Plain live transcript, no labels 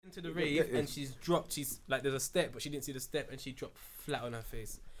into the rave and she's dropped. She's like, there's a step, but she didn't see the step, and she dropped flat on her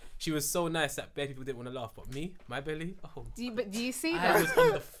face. She was so nice that bare people didn't want to laugh, but me, my belly, Do you see I that? was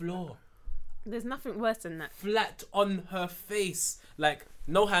on the floor, There's nothing worse than that. flat on her face, like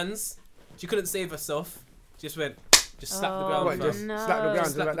no hands. She couldn't save herself. Just went, just slapped the ground. What, fam. just slap the ground Just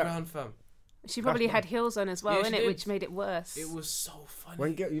just slapped like the that? ground, fam. She probably had heels on as well, Yeah, she innit? did. Which made it worse. It was so funny.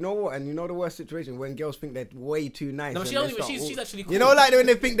 When you know what, and you know the worst situation when girls think they're way too nice. No, and she they only, start she's actually cool. You know, like when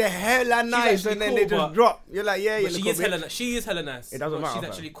they think they're hella nice actually and then cool, they just but- drop. You're like, yeah, But you she look is a bit. hella. She is hella nice. It doesn't but matter, She's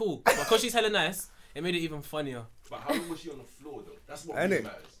fam. actually cool. But because she's hella nice, it made it even funnier. But how long was she on the floor though? That's what Ain't really it?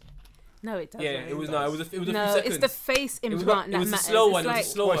 matters. No, it doesn't. Yeah, it was no, it was a few No, seconds. it's the face It was implant it that was a matters. slow It's one. It was like, a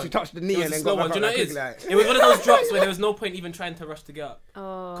slow Well, one. she touched the knee It was and a then slow got one. back Do you know up what it is? like quickly, It was one of those drops where there was no point even trying to rush to get up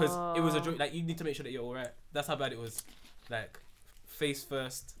because it was a drop. Like you need to make sure that you're alright. That's how bad it was. Like face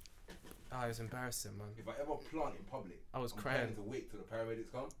first. Ah, it was embarrassing, man. If I ever plant in public, I was I'm crying. planning to wait till the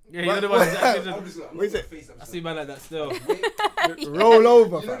paramedics come. Yeah, you're the one. Exactly. I'm just like, I'm What is not it? gonna face I see man like that still. roll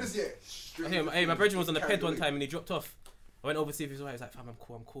over. You know fam. this, yeah? Straight Hey, into hey, my the brother was on the carried ped one away. time and he dropped off. I went over to see if he was alright. He's like, fam, I'm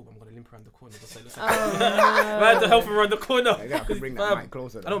cool, but I'm gonna limp around the corner. Just like, listen. I had to help him around the corner. I gotta bring that Fam, mic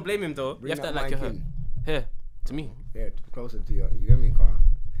closer. I don't blame him though. Bring You have to act that like mic you're hurt. in. Here, to me. Yeah, closer to you. You get me, Carl?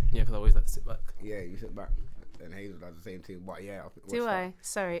 Yeah, because I always like to sit back. Yeah, you sit back. And Hazel does the same thing. But yeah, do I?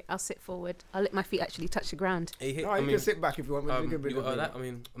 Sorry, I'll sit forward. I'll let my feet actually touch the ground. Hey, No, you can sit back if you want. But you can you bring got it that? I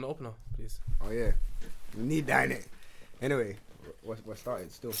mean, on the opener, please. Oh yeah, we need that in it. Anyway, we're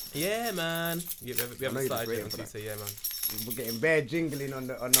started still. Yeah, man. Yeah, we I know haven't you're started waiting yet for until you say yeah, man. We're getting bare jingling on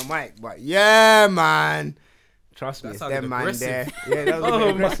the mic, but yeah, man. Trust me, That it's sounded them man aggressive. there. Yeah, that was a bit Oh my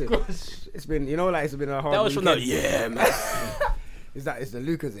aggressive. gosh. It's been, you know, like it's been a hard. That was from the weekend. yeah, man. It's the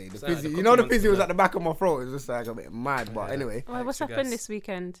Lucozade, the Sound like fizzy. the You know, the Cookie fizzy was Monster. at the back of my throat. It was just like a bit mad. But Yeah. anyway, Why, what's Extra happened gas. this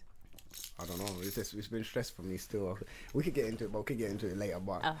weekend? I don't know. It's been stressed for me still. We could get into it, but we could get into it later.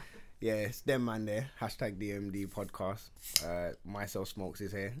 But Oh. yeah, it's them man there. Hashtag DMD podcast. Myself Smokes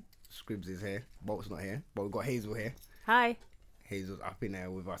is here. Scribs is here. Bolt's not here, but we've got Hazel here. Hi. Hazel's up in there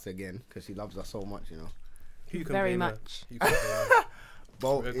with us again because she loves us so much, you know. Who can Very blame her? much. Who can blame her?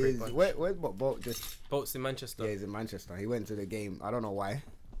 Bolt We're a great is bunch. where's Bolt? Just Bolt's in Manchester. yeah, he's in Manchester. He went to the game. I don't know why.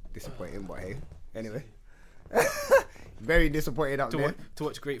 Disappointing, but hey. Anyway, very disappointed up there. To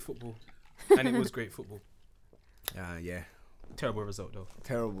watch great football, and it was great football. Yeah, Terrible result though.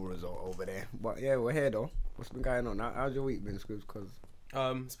 terrible result over there. But yeah, we're here though. What's been going on? How's your week been, Scribs? Because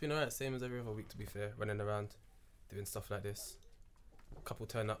It's been alright, same as every other week. To be fair, running around, doing stuff like this. Couple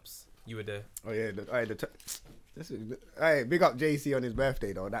turn ups. You were there. oh yeah, hey, big up JC on his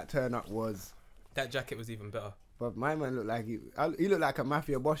birthday though. That turn up was. That jacket was even better. But my man looked like he looked like a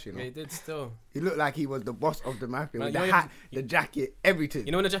mafia boss, you know. Yeah, he did still. He looked like he was the boss of the mafia Man, with you the know hat, the jacket, everything.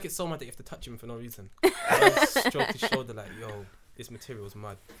 You know when the jacket's so mad that you have to touch him for no reason. I stroked his shoulder like, yo, this material's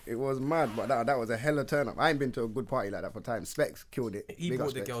mad. It was mad, but that was a hella turn up. I ain't been to a good party like that for time. Specs killed it. He Big up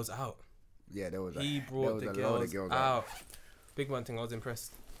brought the Specs. girls out. Yeah, there was. He there brought was the a load of girls out. out. Big man thing, I was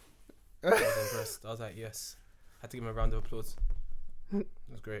impressed. I was like, yes. Had to give him a round of applause. It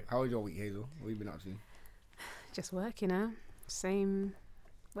was great. How was your week, Hazel? What have you been up to? Just work, you know. Same.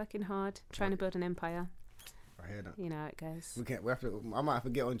 Working hard. Trying to build an empire. I hear that. You know how it goes. I might have to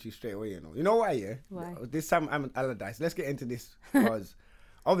get on to you straight away. You know why? Yeah. Why? This Sam Allardyce. Let's get into this because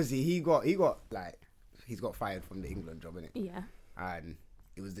obviously he's got fired from the England job, innit? Yeah. And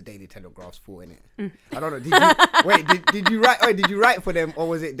it was the Daily Telegraph's fault, innit? Mm. I don't know. Did you wait? Did you write? Wait, did you write for them or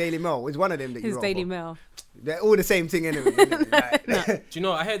was it Daily Mail? It was one of them that you His wrote Daily for. Mail. They're all the same thing anyway. Innit? Like, Do you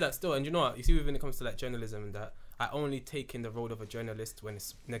know, I heard that still. And you know what? You see, when it comes to like journalism and that, I only take in the role of a journalist when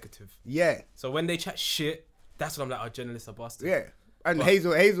it's negative. yeah, So when they chat shit, that's when I'm like, our journalists are bastards. yeah. And But-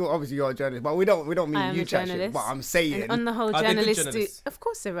 Hazel, obviously you're a journalist, but we don't I mean am you a chat shit. journalist. But I'm saying, And on the whole, Are they good journalists do. journalists? Of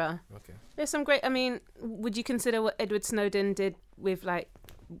course there are. Okay. There's some great. I mean, would you consider what Edward Snowden did with like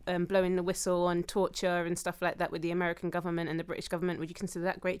blowing the whistle on torture and stuff like that with the American government and the British government? Would you consider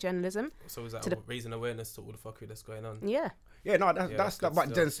that great journalism? So is that To the- raising awareness to all the fuckery that's going on? Yeah. yeah, no, Yeah, that's good but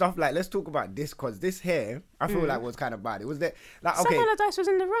stuff. then stuff like let's talk about this because this here I feel like was kind of bad. It was that like okay, Sam Allardyce was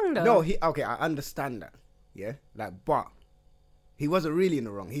in the wrong though. no, I understand that, yeah, like but. He wasn't really in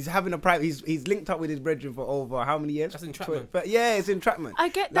the wrong. He's having a private. He's linked up with his brethren for over how many years? That's entrapment. But yeah, it's entrapment. I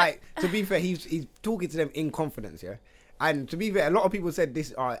get that. Like to be fair, he's talking to them in confidence, yeah. And to be fair, a lot of people said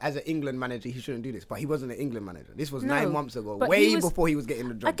this as an England manager, he shouldn't do this, but he wasn't an England manager. This was No, 9 months ago, but way he was- before he was getting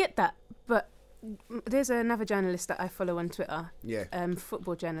the job. I get that, but there's another journalist that I follow on Twitter, Yeah.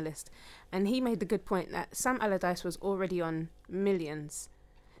 football journalist, and he made the good point that Sam Allardyce was already on millions.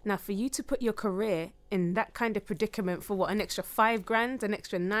 Now, for you to put your career in that kind of predicament for an extra $5,000, an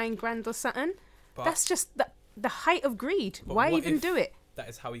extra $9,000 or something, But that's just the height of greed. But Why what even if do it? that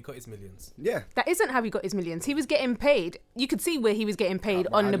is how he got his millions. Yeah. That isn't how he got his millions. He was getting paid. You could see where he was getting paid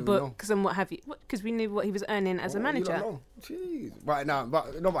I on the don't know. books and what have you, because we knew what he was earning as a Oh, you manager. don't know. Jeez.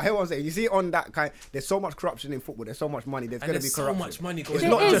 But hear what I'm saying. You see, on that kind, there's so much corruption in football. There's so much money. There's And going to be there's so corruption. much money going It's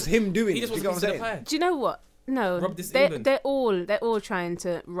on. not There just him doing He it. just You wants get a what piece I'm of the saying? pie. Do you know what? No, Rob this they're England. they're all trying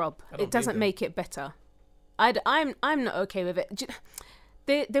to rob. I don't It doesn't blame them. make it better. I'm not okay with it.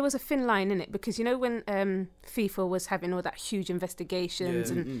 There was a thin line in it, because you know when FIFA was having all that huge investigations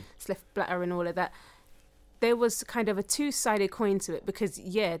Yeah. and Slef Blatter and all of that, there was kind of a two-sided coin to it, because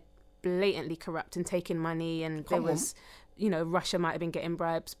blatantly corrupt and taking money, and Come there was, Russia might have been getting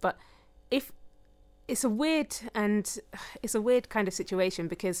bribes, but if it's a weird kind of situation,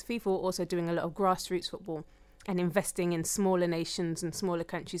 because FIFA were also doing a lot of grassroots football and investing in smaller nations and smaller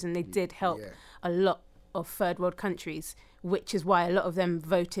countries, and they did help Yeah. a lot of third world countries, which is why a lot of them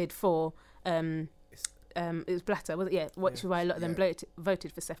voted for it was Blatter, was it? Yeah, which is why a lot of them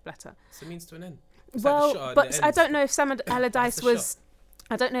voted for Sepp Blatter. It's a means to an end. It's like the shot Well, at but the I end. don't know if Sam That's Allardyce the was.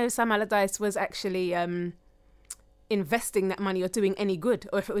 I don't know if Sam Allardyce was actually investing that money or doing any good,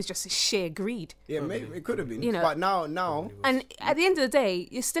 or if it was just sheer greed. Yeah, Probably. maybe it could have been. You know. But now, Probably was. And at the end of the day,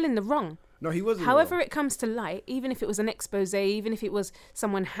 you're still in the wrong. no, he wasn't. However it comes to light, even if it was an expose, even if it was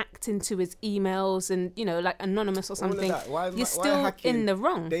someone hacked into his emails and, like anonymous or All of something, that. Why you're still hacking? in the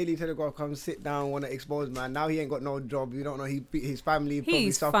wrong. Daily Telegraph come sit down, want to expose man. Now he ain't got no job. You don't know his family. Probably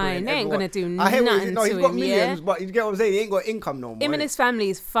He's suffering. fine. They ain't Everyone- gonna do I hear what nothing no, he's to got him, millions, yeah? but you get what I'm saying. He ain't got income no more. Him and innit? his family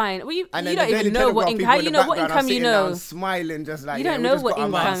is fine. Well, you And don't then the even Daily know what Telegraph income. people How in you the know what background are income you sitting down know? smiling just like You don't we know just what got a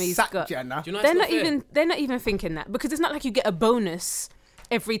income man he's sacked, got. yeah, nah. Do you know They're it's not fair? even. They're not even thinking that, because it's not like you get a bonus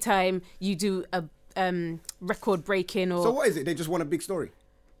every time you do a record breaking, or So what is it? They just want a big story.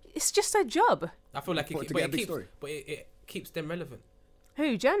 it's just a job. I feel like To it, get but a it big keeps, story. but it keeps them relevant.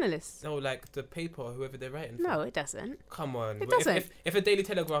 Who, journalists? No, like the paper or whoever they're writing. No, for. it doesn't. Come on. It But doesn't. If a Daily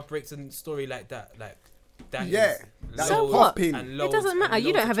Telegraph breaks a story like that, Yeah, is that's So loads what? popping. and It loads doesn't and matter. You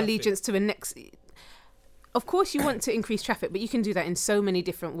loads don't of have traffic. allegiance to a next. Of course, you want to increase traffic, but you can do that in so many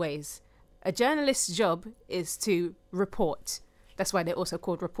different ways. A journalist's job is to report. That's why they're also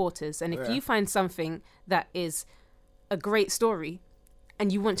called reporters. And if Yeah. you find something that is a great story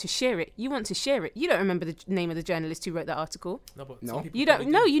and you want to share it, you want to share it. You don't remember the name of the journalist who wrote that article. No, but No. some people You don't.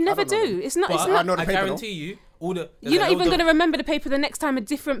 probably No, do. you never don't know do. them. It's not. But It's I not. know the I paper, guarantee you, there's You're a not load even of- going to remember the paper the next time a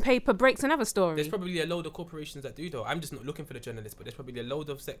different paper breaks another story. There's probably a load of corporations that do though. I'm just not looking for the journalist, but there's probably a load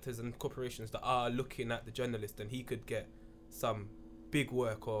of sectors and corporations that are looking at the journalist, and he could get some big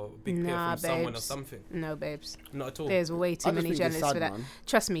work or big pay Nah, from someone or babes. something. No, babes. Not at all. There's way too I just many think it's journalists sad, for that. man.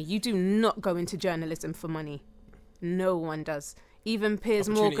 Trust me, you do not go into journalism for money. No one does. Even Piers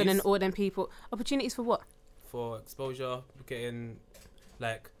Morgan and Opportunities. all them people. Opportunities for what? For exposure, getting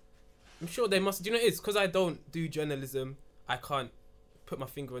like, I'm sure they must. Do you know what it is? Because I don't do journalism, I can't put my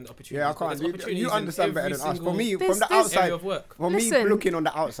finger on the opportunities. Yeah, I but can't. there's You opportunities in understand better every than us. For single me, There's- from the there's- outside, area of work. for me Listen. looking on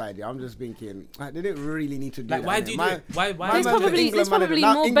the outside, yeah, I'm just thinking like, they didn't really need to do Like, that. why innit? do you My- do it? Why? my There's man, probably- the England there's probably manager,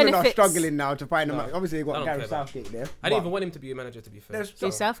 now more England benefits. are struggling now to find them. No, Obviously, they I got don't Gary care about Southgate there. I but didn't even want him to be a manager, to be fair. There's- Do So-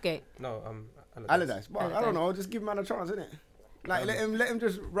 Southgate. No, Allardyce. But I Allardyce. don't know. Just give man a chance, innit? Like let him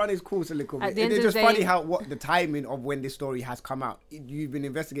just run his course a little At bit. the end It's of just the funny day- how what the timing of when this story has come out. You've been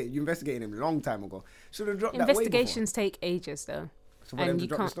investigating. You investigated him a long time ago. Should have dropped that way before. Investigations take ages, though. So for them and to you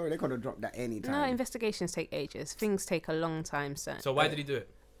drop the can't- story, they could have dropped that any No, time. investigations take ages. Things take a long time, sir. So why did he do it?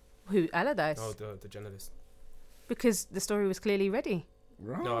 Who? Allardyce? Oh, the journalist. Because the story was clearly ready.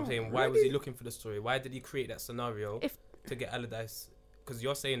 Right. No, I'm saying why was he looking for the story? Why did he create that scenario If- to get Allardyce? Because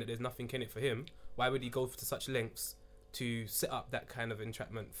you're saying that there's nothing in it for him. Why would he go to such lengths to set up that kind of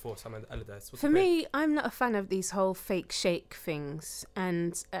entrapment for someone Allardyce? What's For the point? me, I'm not a fan of these whole fake shake things,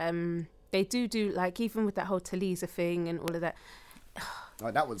 and they do like, even with that whole Taliza thing and all of that.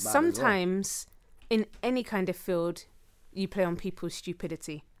 Oh, that was bad as well. Sometimes, in any kind of field, you play on people's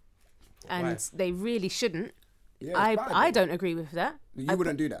stupidity, and Why? they really shouldn't. Yeah, it's bad, I though. don't agree with that. You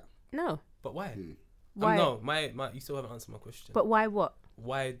wouldn't do that. No. But why? Why? No, my you still haven't answered my question. But why? What?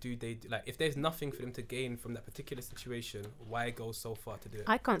 Why do they like? If there's nothing for them to gain from that particular situation, why go so far to do it?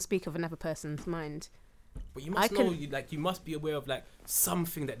 I can't speak of another person's mind. But you must I know, can- you must be aware of like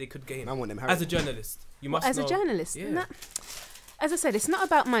something that they could gain. I want them As a journalist, you must As know. a journalist, Yeah. no- as I said, it's not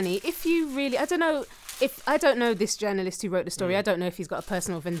about money. If you really, I don't know this journalist who wrote the story. I don't know if he's got a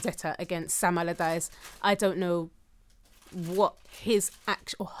personal vendetta against Sam Allardyce. I don't know what his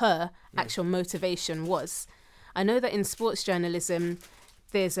her actual motivation was. I know that in sports journalism,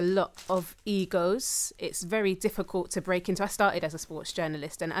 there's a lot of egos. It's very difficult to break into. I started as a sports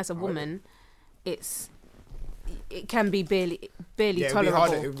journalist, and as a woman, it can be barely Yeah, it'd be tolerable.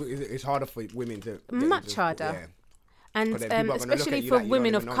 harder. It's harder for women to. get Much into- harder. Yeah. And But then people are gonna look especially at you for like you don't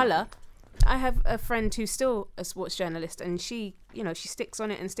women of even know colour, nothing. I have a friend who's still a sports journalist, and she, you know, she sticks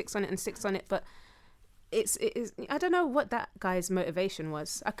on it and sticks on it and sticks on it. But it is. I don't know what that guy's motivation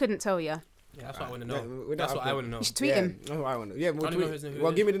was. I couldn't tell you. Yeah, that's what I want to Yeah, know. we don't That's have what to- I want to know. You should tweet him. That's what I want to. Yeah, we'll I don't know tweet. who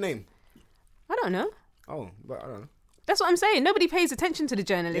Well, it give me is. the name. I don't know. Oh, but I don't know. That's what I'm saying. Nobody pays attention to the Yeah,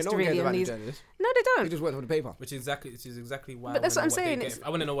 journalist no one cares really about on the these. journalist. No, they He don't. just works for the paper. Which is exactly why. But that's what I'm saying, They it's- get. I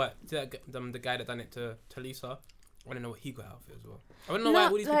want to know what the guy that done it to Lisa. I want to know what he got out of it as well. I want to know No, why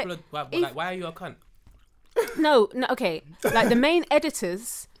all these like, people are. if- Why are you a cunt? No, okay. Like the main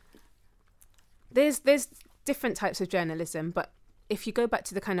editors, there's different types of journalism, but if you go back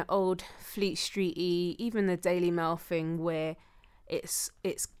to the kind of old Fleet Streety, even the Daily Mail thing, where it's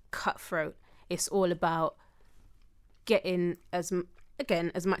cutthroat, it's all about getting as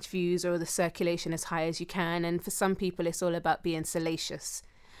much views or the circulation as high as you can, and for some people it's all about being salacious.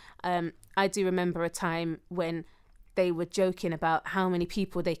 I do remember a time when they were joking about how many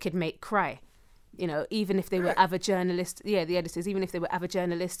people they could make cry. You know, even if they were avid journalists, the editors, even if they were avid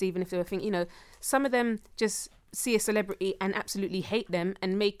journalists, even if they were thinking, you know, some of them just see a celebrity and absolutely hate them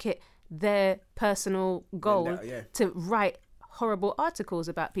and make it their personal goal yeah. to write horrible articles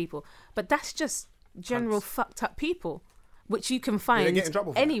about people. But that's just general Cunts. fucked up people, which you can they find get in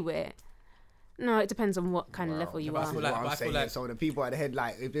trouble for that? anywhere. No, it depends on what kind of level you but I are. This feel is like- what but I I'm feel saying. like- So the people at the head,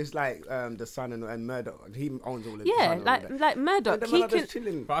 like if it's like the Sun and Murdoch, he owns all of the Yeah, Sun and all that. like Murdoch, The he man are can. just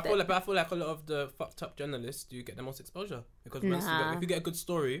chilling. But I feel like a lot of the fucked up journalists do get the most exposure because once Nah. if you get a good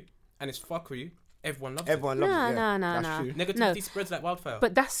story and it's fuckery, everyone loves it. Everyone loves it. Yeah, No. that's true. Negativity spreads like wildfire.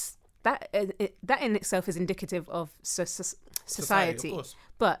 But that in itself is indicative of society. of course.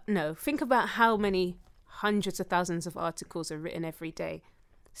 But no, think about how many hundreds of thousands of articles are written every day.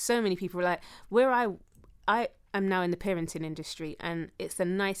 So many people are like, where I am now in the parenting industry, and it's the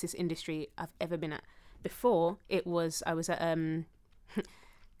nicest industry I've ever been at. Before I was at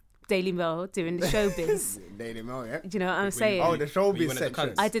Daily Mail doing the showbiz. Daily Mail, yeah. Do you know what I'm Were you- saying? Oh, the Were you showbiz one of the section.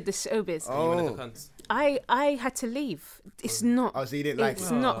 cunts? I did the showbiz. You one of Oh. the cunts. I had to leave. It's not. Oh, so you didn't like It's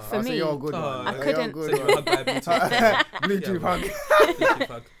it? not for Oh, so me. you're a good Oh, one. I You're a couldn't- good So you were hugged by a Bluetooth. Bluetooth hug. Bluetooth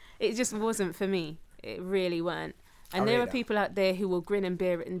hug. It just wasn't for me. It really weren't. And I there rate are that. people out there who will grin and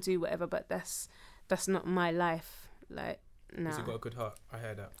bear it and do whatever, but that's not my life. Like, no. Because you got a good heart. I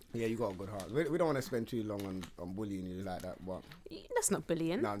heard that. Yeah, you got a good heart. We don't want to spend too long on bullying you like that, but That's not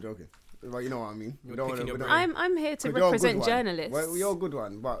bullying. no, I'm joking. But you know what I mean. We You're don't picking wanna- your we brain. don't- I'm here to 'cause you're a good represent one. journalists. Well, you're a good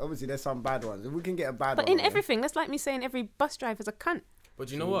one, but obviously there's some bad ones. If we can get a bad but one. in everything, that's like me saying every bus driver's a cunt. But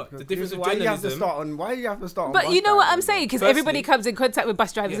you know what? The Because difference with why you have to journalism. start on? Why you have to start on? But bus you know what I'm drivers, saying? Because Firstly- everybody comes in contact with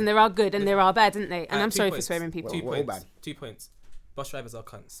bus drivers, Yeah. and there are good and there are bad, aren't they? And I'm 2 sorry points. for swearing people. Well, Two all points. bad. 2 points. Bus drivers are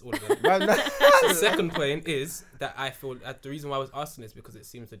cunts. All of them. Well, The second point is that I feel the reason why I was asking is because it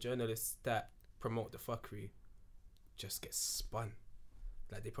seems the journalists that promote the fuckery just get spun,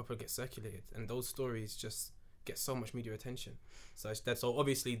 like they properly get circulated, and those stories just get so much media attention. So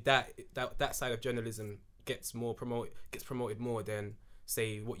obviously that side of journalism gets promoted more than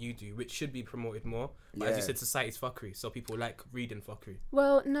say what you do, which should be promoted more. But as you Yeah. said, society's fuckery, so people like reading fuckery.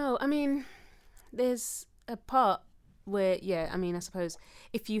 Well, no, I mean, there's a part where, I suppose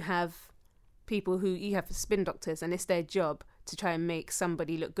if you have people who you have spin doctors and it's their job to try and make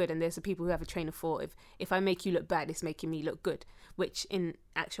somebody look good, and there's the people who have a train of thought, if I make you look bad, it's making me look good, which in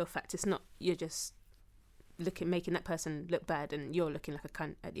actual fact it's not. You're just making that person look bad, and you're looking like a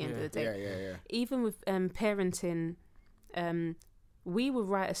cunt at the end of the day. yeah. Even with parenting, we will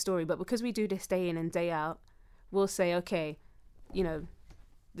write a story, but because we do this day in and day out, we'll say, okay, you know,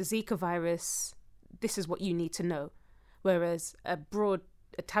 the Zika virus, this is what you need to know. Whereas a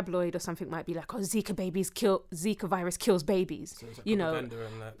tabloid or something might be like, oh, Zika virus kills babies. So it's like You know, propaganda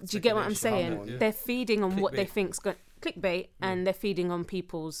and, like, Do you get what I'm speculation. saying? Yeah. They're feeding on what they Clickbait. think's got clickbait, and they're feeding on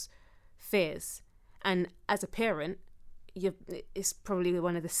people's fears. And as a parent, it's probably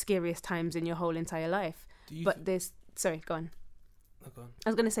one of the scariest times in your whole entire life. Do you But sorry, go on. go on. I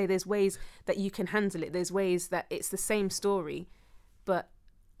was going to say there's ways that you can handle it. There's ways that it's the same story, but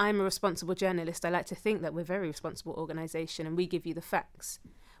I'm a responsible journalist. I like to think that we're a very responsible organisation and we give you the facts,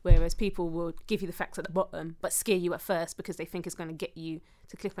 whereas people will give you the facts at the bottom but scare you at first because they think it's going to get you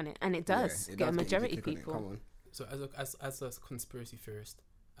to click on it, and it does Yeah, it get a does majority you of to click on it. people. Come on. So as a conspiracy theorist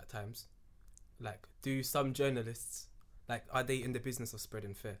at times, like, do some journalists, like, are they in the business of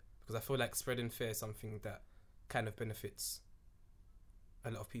spreading fear? Because I feel like spreading fear is something that kind of benefits a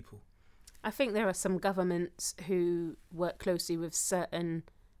lot of people. I think there are some governments who work closely with certain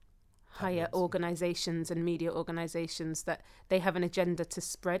higher Tabloids. organisations and media organisations that they have an agenda to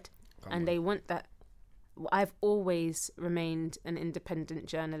spread, Come and on. they want that. I've always remained an independent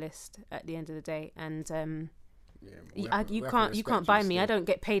journalist at the end of the day, and Yeah, You can't buy me. I don't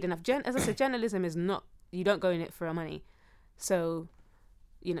get paid enough. As I said, journalism is not. You don't go in it for money, so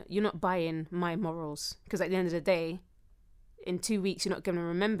you're not buying my morals. Because at the end of the day, in 2 weeks you're not going to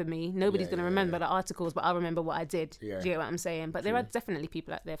remember me. Nobody's going to remember the articles, but I'll remember what I did. Yeah. Do you get what I'm saying? But there are definitely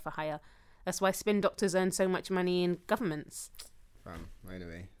people out there for hire. That's why spin doctors earn so much money in governments.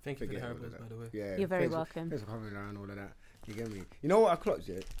 Anyway, Thank you for the forget all Haribo's, of by the way. Yeah, You're very thanks welcome. Thanks for coming around all of that. You get me? You know what I clocked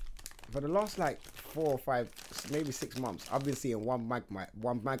it? For the last 4 or 5, maybe 6 months, I've been seeing one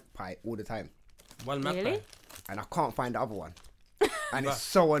magpie all the time, One magpie. Really? and I can't find the other one, and it's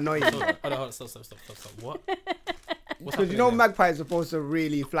so annoying. Hold on, stop. What? What's Because happening there? magpies are supposed to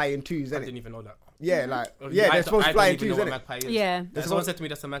really fly in twos, I isn't it? didn't even know that. Yeah, I they're supposed to don't fly in even twos, know isn't what it? magpie is. Yeah. Someone said to me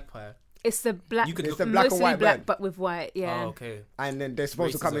that's a magpie. It's the black. You could It's look- the black and mostly white black, bird. but with white. Yeah. Oh, okay. And then they're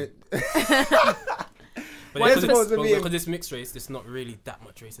supposed to come in. But Why because is it supposed to be a- because it's mixed race, there's not really that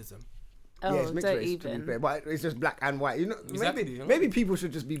much racism. Oh, Yeah, it's mixed don't race, to be even. fair, but it's just black and white. Exactly, Maybe people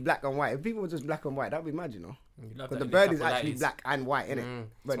should just be black and white. If people were just black and white, that'd be mad, You love Because that the in bird is couple actually lighties. black and white, innit? Mm.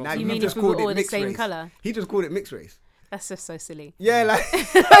 But So now you you mean just if we were called all it the mixed same race. colour? He just called it mixed race. That's just so silly. Yeah, like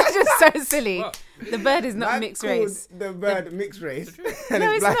That's just so silly. What? The bird is not man mixed called race. the bird mixed race. and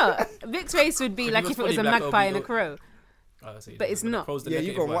No, it's black. not. Mixed race would be If like it was if it was a fully black, it would magpie be and a the- crow. Oh, so you But don't- it's the not. crow's the Yeah, you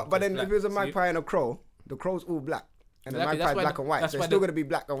negative got one, but then it's if it was a black. magpie and a crow, the crow's all black. And Exactly, the that's magpie's why black the- and white. that's So why it's still the- going to be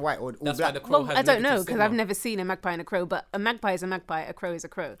black and white or all That's why black. the crow Well, has I don't know negative because I've stigma. never seen a magpie and a crow, but a magpie is a magpie, a crow is a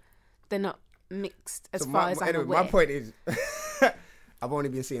crow. They're not mixed as far as I'm anyway, aware. my point is, I've only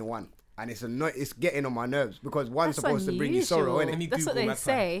been seeing one. And it's getting on my nerves because one's That's supposed to bring you sorrow, unusual. innit? me That's what Google they magpie.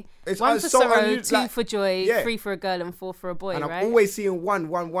 say. It's One for so sorrow, unusual, 2 like- for joy, yeah. 3 for a girl, and 4 for a boy, And right? I'm always seeing one,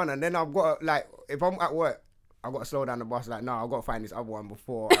 and then I've got to, like, if I'm at work, I've got to slow down the bus. Like, no, I've got to find this other one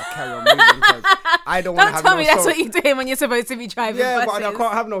before I carry on moving because I don't want to Don't have tell no me that's sorrow. what you're doing when you're supposed to be driving Yeah, buses. but I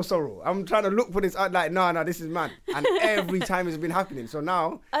can't have no sorrow. I'm trying to look for this. Like, no, this is mad. And every time it's been happening. So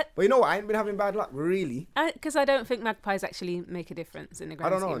now, I- but you know what? I ain't been having bad luck, really. Because I don't think magpies actually make a difference in the I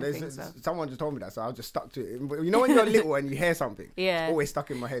grand don't know. scheme of things. So. Someone just told me that, so I just stuck to it. But you know when you're little and you hear something, Yeah. it's always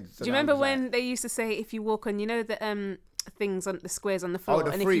stuck in my head. So Do you now I'm remember just when like, they used to say if you walk on, the things on the squares on the floor,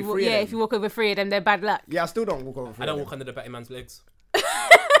 the and three if you of them. if you walk over 3 of them, they're bad luck. yeah, I still don't walk over. I for don't them. walk under the batty man's legs.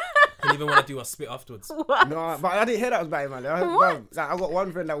 And even when I do, I spit afterwards. What? No, but I didn't hear that was batty man. What? I got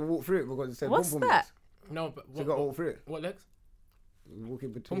one friend that will walk through it because it said What's pom pom that? legs. No, but So you got to walk through it. what legs?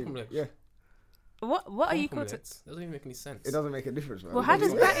 Walking between. Pom-pom legs? Yeah, What are you Pom-pom called? To... legs. Doesn't even make any sense. it doesn't make a difference, man. Well, how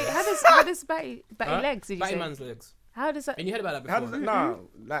does Because- batty Huh? legs? Did you Batty say? man's legs. How does that? And you heard about that How before? does it? No,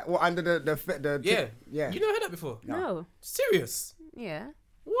 like what under the Yeah. yeah. You never heard that before? No. Serious? Yeah.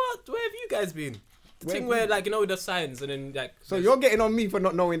 What? Where have you guys been? The Where thing have where, you- like, you know, with the signs and then, like... So there's- you're getting on me for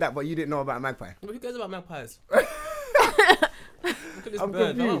not knowing that, but you didn't know about a magpie. Who cares about magpies? Look at this I'm bird. I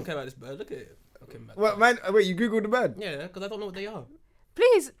confused. don't care about this bird. Look at it. Okay, magpie. Well, man, wait, you googled the bird? Yeah, because I don't know what they are.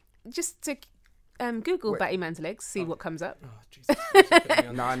 Please, just to Google Wait. batty man's legs, see what comes up. Oh, Jesus.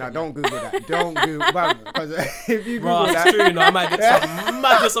 Christ, No, don't Google that. Don't Google because if you Bro, Google it's that, true, no, I might get some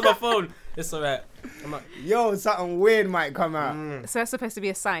madness on my phone. It's alright. yo, something weird might come out. So that's supposed to be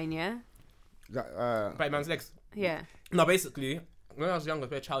a sign, yeah? Batty man's legs. Yeah. No, basically, when I was younger, I was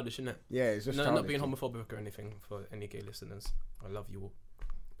very childish, innit? Yeah, it's just No, childish. not being homophobic or anything for any gay listeners. I love you all.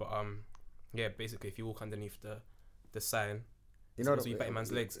 But, yeah, basically, if you walk underneath the sign, You know, so you batty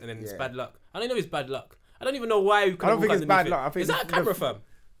man's legs, and then it's yeah. bad luck. I don't know if it's bad luck. I don't even know why you I don't walk think it's bad underneath luck. it. I think Is that a the- camera firm?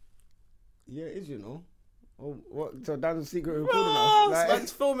 Yeah, it is, you know. Oh, what? So that's a secret recording Ross, us.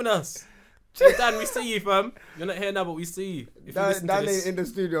 man's filming us. Hey, Dan, we see you, fam. You're not here now, but we see you. If you listen to Dan this, ain't in the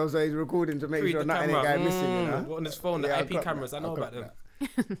studio, so he's recording to make read sure the nothing ain't camera. guy missing. You know? What on his phone, Yeah, the I IP clocked cameras. that. I know I about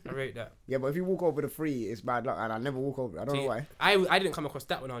clocked them. I rate that. Yeah, but if you walk over the free, it's bad luck, and I never walk over it. I don't know See, why. I didn't come across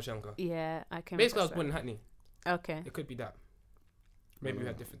that when I was younger. Yeah, I can. Basically, I was born in Hackney. Okay. It could be that. Maybe we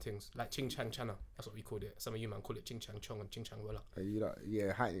had different things. Like Ching Chang Chana. That's what we called it. Some of you man call it Ching Chang Chong and Ching Chang Wella. You lot,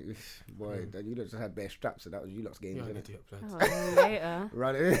 yeah, boy, you lot just had bare straps, so that was you lot's games, You're an innit? idiot, blood. Oh, later.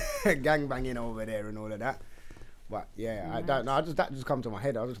 Running, gang banging over there and all of that. But yeah, I don't know. That just come to my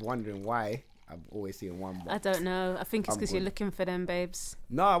head. I was just wondering why I'm always seeing one. I don't know. I think it's I'm because you're good. looking for them, babes.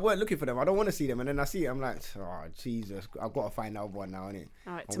 No, I weren't looking for them. I don't want to see them, and then I see it. I'm like, oh Jesus, I've got to find that other one now, innit?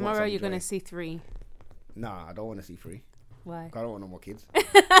 All right, want tomorrow some you're joy. going to see 3. Nah, I don't want to see 3. Why? I don't want no more kids.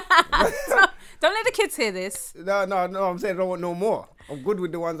 Don't let the kids hear this. no. I'm saying I don't want no more. I'm good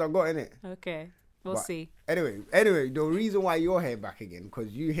with the ones I've got, innit? Okay. We'll But see. Anyway, the reason why you're here back again,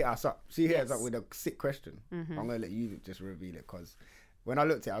 because you hit us up. She hit us Yes. up with a sick question. I'm gonna let you just reveal it, because when I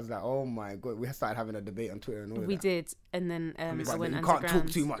looked at it, I was like, oh my god, we started having a debate on Twitter and all We of that. did. And then I But went you can't talk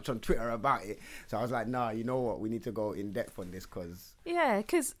underground. too much on Twitter about it. So I was like, nah, you know what? We need to go in depth on this, because Yeah,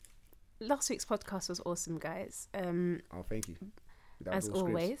 because last week's podcast was awesome, guys. Oh, thank you. That was As all scripts.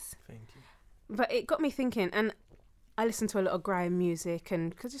 always. Thank you. But it got me thinking, and I listened to a lot of grime music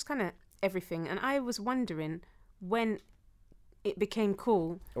and just kind of everything. And I was wondering when it became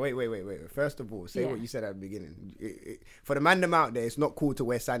cool. Wait. First of all, say Yeah. what you said at the beginning. For the man them out there, it's not cool to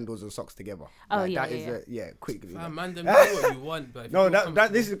wear sandals and socks together. Oh, Like, yeah, that is yeah. quickly. Man, them do what you want, but if No, you feel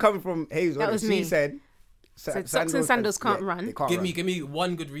that this is coming from Hazel. That was she me. said, Said socks and sandals can't run. they can't give run. me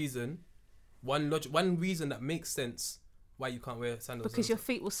one good reason, one reason that makes sense why you can't wear sandals. Because and your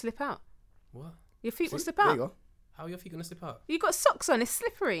feet will slip out. what? Your feet will See? slip There you out. go. How are your feet gonna slip out? You got socks on. It's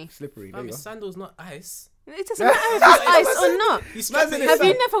slippery. Slippery. There you go. Sandals, not ice. It doesn't matter if it's ice or not. You strap Imagine it if Have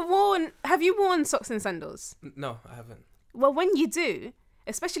you inside. never worn? Have you worn socks and sandals? No, I haven't. Well, when you do,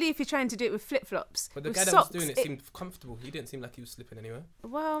 especially if you're trying to do it with flip flops. But the with guy that socks, was doing it seemed comfortable. He didn't seem like he was slipping anywhere.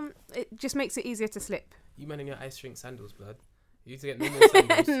 Well, it just makes it easier to slip. You man in your ice shrink sandals, blood. You need to get normal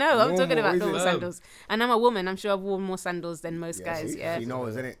sandals. No, I'm Normal, talking about is normal it? sandals. And I'm a woman. I'm sure I've worn more sandals than most Yeah, guys. see? Yeah. She knows,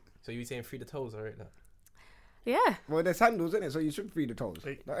 isn't it? So you be saying free the toes, alright? Like. Yeah. Well, there's sandals, isn't it? So you should free the toes.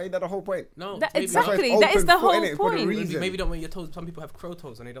 Right. Ain't that the whole point? No, That, maybe That's why exactly. it's That is open the foot, whole innit, for the point. reason. Maybe don't wear your toes. Some people have crow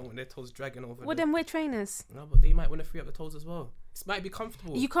toes and they don't want their toes dragging over. Well, then wear trainers. No, but they might want to free up the toes as well. It might be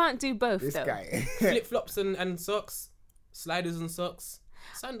comfortable. You can't do both, This though. guy. Flip flops and socks, sliders and socks,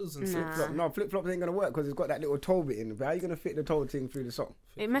 sandals and Nah. socks. No, flip flops ain't gonna work because it's got that little toe bit in. But how you gonna fit the toe thing through the sock?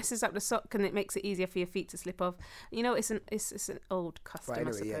 It messes up the sock and it makes it easier for your feet to slip off. You know, it's an old custom, But I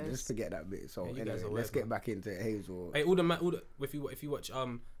anyway, suppose. yeah, just forget that bit. So Yeah, you anyway, guys are let's weird, get man. back into Hazel. Hey, if you watch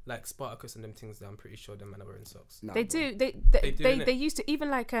like Spartacus and them things, there, I'm pretty sure them men are wearing socks. Nah, They bro. do. They do, They innit? used to even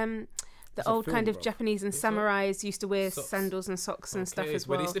like the It's a old film, kind of bro. Japanese and Think so? samurais used to wear Socks. sandals and socks and stuff Okay, as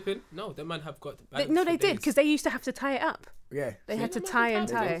Were well. they slipping? No, them man have got. No, they did because they used to have to tie it up. Yeah. They had to them man tie can and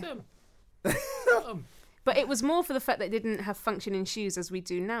tie tie. them. But it was more for the fact that they didn't have functioning shoes as we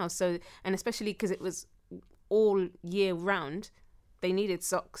do now. So, and especially because it was all year round, they needed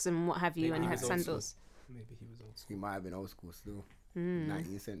socks and what have you, Maybe and he had was old sandals. Maybe he was old school. He might have been old school still. Mm.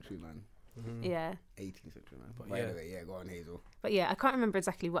 19th century man. Yeah, 18th century man. But But yeah. anyway, yeah, go on, Hazel. but yeah, I can't remember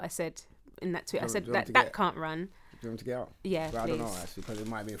exactly what I said in that tweet. I Do said you want that to get- can't run. Do you want to get out? Yeah, But I please. don't know actually because it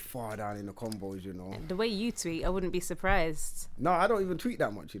might be far down in the combos, you know. The way you tweet, I wouldn't be surprised. No, I don't even tweet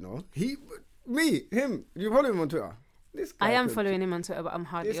that much, you know. Him. You follow him on Twitter? This guy I am can following him on Twitter, but I'm tweet-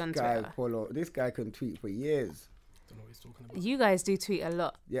 hardly This on guy Twitter. This guy can tweet for years. Don't know what he's talking about. You guys do tweet a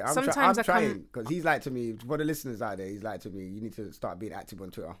lot. Yeah, I'm Sometimes I trying come. because he's like to me. For the listeners out there, he's like to me. You need to start being active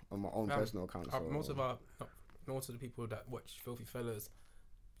on Twitter on my own personal account. So. Most of the people that watch Filthy Fellas,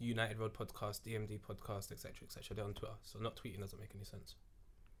 United Road podcast, DMD podcast, etc., they're on Twitter. So not tweeting doesn't make any sense.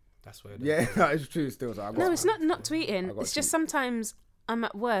 That's where. Yeah, it's true. Still, so I got No, it's not I tweeting. got It's just tweet. sometimes I'm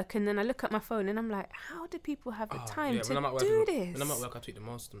at work and then I look at my phone and I'm like, how do people have the time to do this? When I'm at work, I tweet the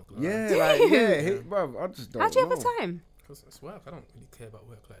most. I'm not gonna lie. Yeah, Do like you? yeah, bro. I just don't. How do you have know. the time? Because it's work. I don't really care about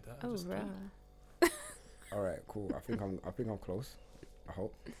work like that. I Oh, just right. tweet. All right, cool. I think I'm close. I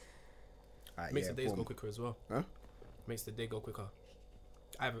hope. Alright, Makes yeah, the days boom. go quicker as well. Huh? Makes the day go quicker.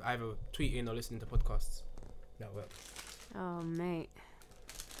 Either tweeting or listening to podcasts. That works. Oh, mate.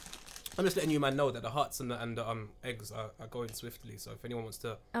 I'm just letting you man know that the hearts and the eggs are going swiftly. So if anyone wants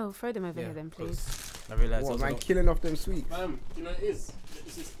to, Oh, throw them over here then, please. 'cause I realise What those are man not- killing off them sweets? you know it is.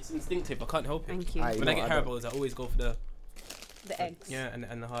 It's instinctive. I can't help it. Thank you. Aye. When I No, get I don't. Haribo's, I always go for the The eggs. yeah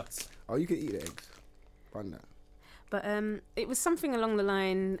and the hearts. Oh, you can eat the eggs. Run that. But it was something along the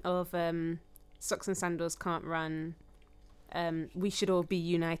line of socks and sandals can't run. We should all be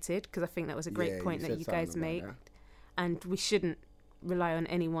united because I think that was a great Yeah, point that said you something guys about made. that. And we shouldn't rely on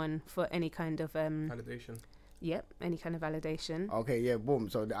anyone for any kind of Validation. any kind of validation. Okay, yeah, boom.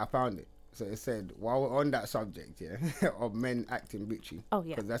 So I found it. So it said, while we're on that subject, yeah, of men acting bitchy, Oh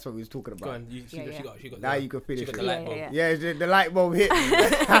yeah. because that's what we was talking Go about. on. She Yeah. got Now the, you can finish she got it. the light bulb. Yeah. Yeah, the light bulb hit.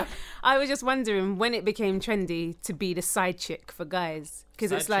 I was just wondering when it became trendy to be the side chick for guys because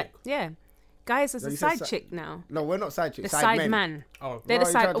Side it's like chick? yeah, guys as No, a you said side chick now. No, we're not side The chicks. side men. man. Oh, They're the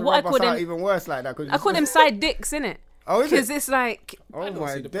you side. tried to What I rub call us out them. even worse like that. I call them side dicks, innit? Oh, is Because it? it's like Oh I don't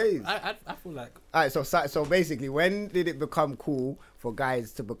my see the days. I feel like Alright, so basically, when did it become cool for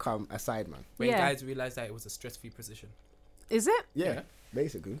guys to become a sideman? when Yeah. guys realised that it was a stress-free position. is it Yeah, Yeah.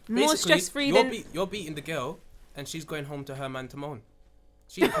 basically. more Basically, stress free you're than you're beating the girl, and she's going home to her man to moan.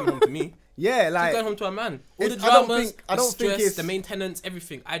 She ain't coming home to me. Yeah, She's like going home to her man. All the It's- I don't dramas, think- I the don't think stress, it's- the maintenance,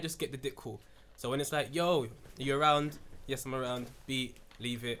 everything. I just get the dick call. So when it's like, yo, you around? Yes, I'm around. Beat,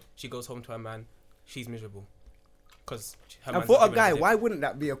 leave it. She goes home to her man. She's miserable. Because her and man's for not a giving guy, her the why wouldn't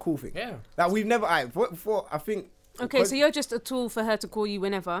that be a cool thing? dick. Yeah. Like we've never. For I think. okay. because- So you're just a tool for her to call you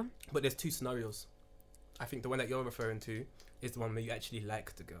whenever. But there's two scenarios. I think the one that you're referring to is the one where you actually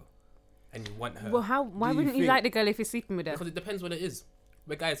like the girl. and you want her. Well, why Do you wouldn't you think- like the girl if you're sleeping with her? Because it depends what it is.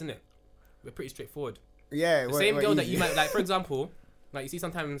 We're guys, innit? We're pretty straightforward. Yeah, The same girl that you might like, for example, like you see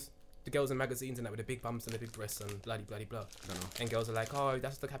sometimes the girls in magazines and that with the big bums and the big breasts and bloody bloody blah. And girls are like, oh,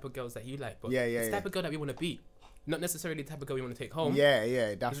 that's the type of girls that you like. But it's the type of girl that we want to beat, not necessarily the type of girl we want to take home. Yeah,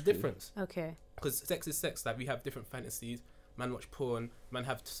 There's that's a true. difference. Okay. Because sex is sex. Like we have different fantasies. Man watch porn. Man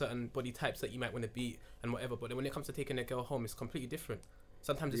have certain body types that you might want to beat and whatever. But then when it comes to taking a girl home, it's completely different.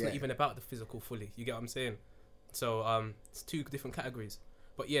 Sometimes it's not even about the physical fully. You get what I'm saying? So it's two different categories.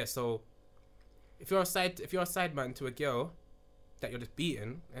 But yeah, so if you're a side man to a girl that you're just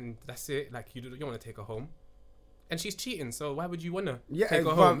beating and that's it, like you don't want to take her home, and she's cheating, so why would you want to take her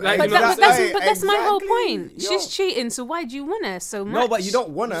home? Like, But, you know, that's my whole exactly. point. Yo. She's cheating, so why do you want her so much? No, but you don't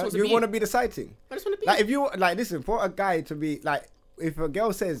want You're to. supposed to You be- want to be the sighting. I just want to be. Like if you like, listen, for a guy to be like, if a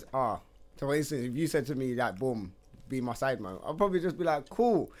girl says, so for instance, if you said to me like, boom, be my side man, I'll probably just be like,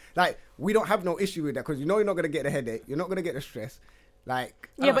 cool. Like we don't have no issue with that because you know you're not gonna get the headache, you're not gonna get the stress. Like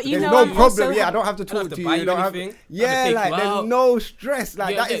Yeah, but you there's know no I'm problem. also Yeah, I don't have to I don't talk have to to buy you. you Don't have. anything. I Yeah, have to take like you there's out. no stress.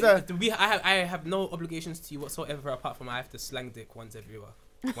 Like Yeah, that is I have no obligations to you whatsoever apart from I have to slang dick once in a while.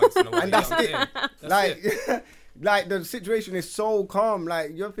 And you that's know what I'm it. saying? That's like it. like the situation is so calm.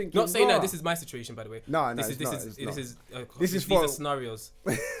 Like you're thinking. Not saying that "Bruh." this is my situation, by the way. No, this it's is not, this it's is not. this is This is these for- are scenarios.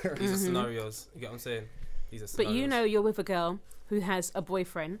 These are scenarios. You get what I'm saying? These are But scenarios. you know you're with a girl who has a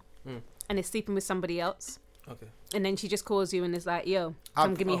boyfriend Mm. and is sleeping with somebody else, Okay. and then she just calls you and is like, "Yo, I've-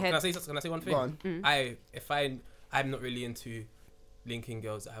 come give me Can I head." say one thing? Go on. I'm not really into linking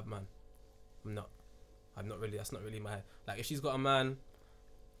girls that have man. I'm not really. That's not really my like. If she's got a man,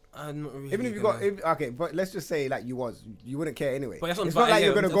 I'm not really. Even if you got, okay, but let's just say like you wouldn't care anyway. But that's what I'm It's not saying, like yeah,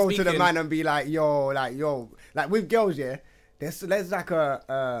 you're gonna I'm go to the speaking- man and be like like with girls, yeah. There's like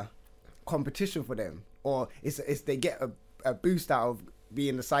a competition for them, or it's they get a boost out of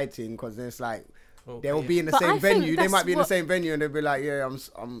being the sighting because it's like they'll be in the But I same think venue. They that's might be in the what- same venue and they'll be like, yeah,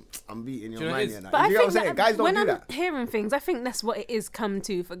 I'm beating your Do you know what man. it is? And that. But You I get what I'm think saying? that Guys don't when do I'm that. hearing things, I think that's what it is come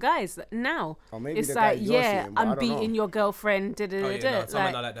to for guys now. Or maybe It's the like, guys you're yeah, seeing, but I I'm don't know. beating your girlfriend. Oh yeah, no, some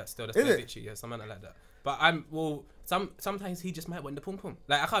men are like that still. That's Is still it? bitchy. Yeah, some men are like that. But sometimes he just might want the pum pum.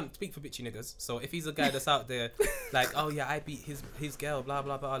 Like I can't speak for bitchy niggas. So if he's a guy that's out there, like, oh yeah, I beat his girl, blah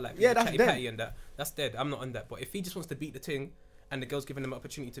blah blah, like Yeah, that's chatty dead. patty and that. That's dead. I'm not on that. But if he just wants to beat the ting, and the girl's giving him an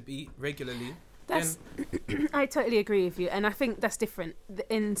opportunity to beat regularly, That's then I totally agree with you, and I think that's different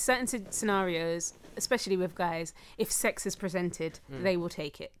in certain scenarios, especially with guys. If sex is presented, they will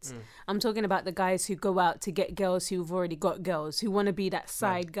take it. I'm talking about the guys who go out to get girls who've already got girls, who want to be that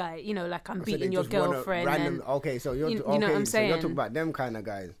side guy. You know, like I'm So they beating your just wanna girlfriend. Random, And, okay, so you're you know okay, what I'm so you're saying? talking about them kind of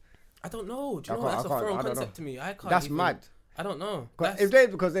guys. I don't know. Do I you know can't- that's I a can't- foreign I don't concept know. to me? I can't. That's even, mad. I don't know. 'Cause if they,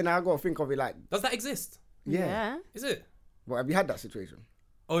 because then I gotta think of it like, Does that exist? yeah. Is it? Well, have you had that situation?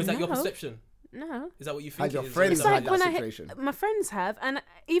 Or is that your No. perception? no. Is that what you think? Had your it is? friends It's Or is had that like that when situation? my friends have, and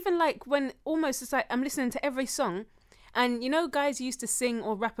even like when almost it's like I'm listening to every song, and you know, guys used to sing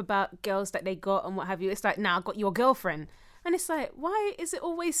or rap about girls that they got and what have you. It's like, now I got your girlfriend, and it's like, why is it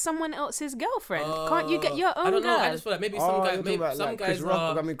always someone else's girlfriend? Can't you get your own I don't know. girl? I just feel like maybe Oh, some you're guys, talking about, some like, guys Chris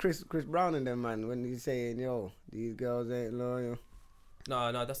Rock, are. I mean Chris Brown and them, man, when he's saying, yo, these girls ain't loyal.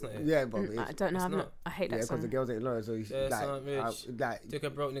 No, that's not it. Yeah, but I don't know. It's I'm not. not. I hate yeah, that because the song. girls ain't loyal, so he's Yeah, it's not rich. like Took a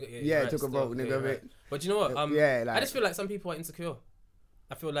broke nigga. Yeah, you're it took a broke still. nigga you're bit. But you know what? yeah, I like just feel like some people are insecure.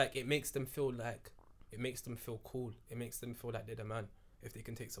 I feel like it makes them feel cool. It makes them feel like they're the man if they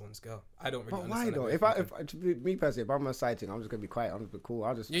can take someone's girl. I don't really But why understand. though? Me personally, if I'm a sighting, I'm just gonna be quiet. I'm just be cool.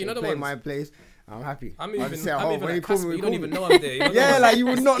 I'll just Yeah, you know the play ones- my place. I'm happy. I'm I'll even, just sit at home. When like you call me, Casper, you call don't me. even know I'm there. You know Yeah, the like you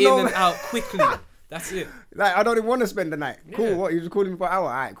would ones. not It's know. in and out quickly. That's it. Like I don't even want to spend the night. Cool. Yeah. What? You just calling me for an hour?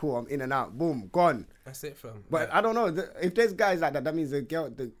 Alright, cool. I'm in and out. Boom, gone. That's it, fam. But Like, I don't know if there's guys like that. That means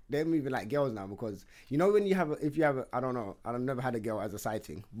they're moving like girls now, because you know when I don't know. I've never had a girl as a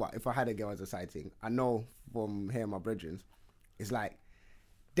sighting, but if I had a girl as a sighting, I know from hearing my brethren, it's like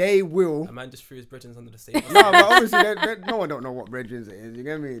they will. a man just threw his brethren under the same. No, but obviously no one don't know what brethren it is. You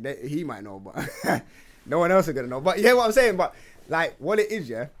get me? He might know, but no one else is gonna know. But you hear what I'm saying? But like what it is,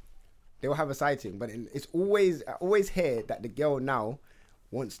 yeah, they will have a sighting, but it's I always hear that the girl now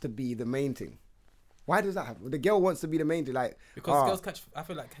wants to be the main thing. Why does that happen? The girl wants to be the main thing, like Because I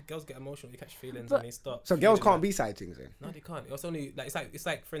feel like girls get emotional, they catch feelings, But- and they start. so girls feeling can't be sightings then. No, they can't. It's only like it's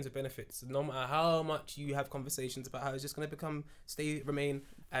like friends with benefits. No matter how much you have conversations about how it's just gonna remain,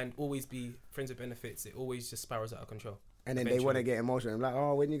 and always be friends with benefits, it always just spirals out of control. And then they Eventually. want to get emotional. Like,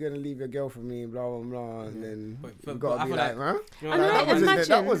 oh, when you gonna leave your girl for me? Blah blah blah. And then But you I gotta be feel like, huh? You know, And like, I that was- imagine-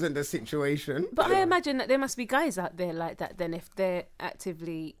 That wasn't the situation. But I imagine that there must be guys out there like that. Then, if they're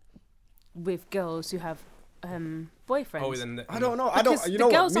actively with girls who have boyfriends. Oh, then I don't know. Because You know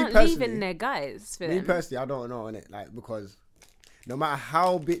the girls what? Me aren't personally, leaving their guys for me them. personally, I don't know in it. Like because no matter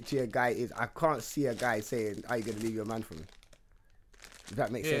how bitchy a guy is, I can't see a guy saying, "Are you gonna leave your man for me?" If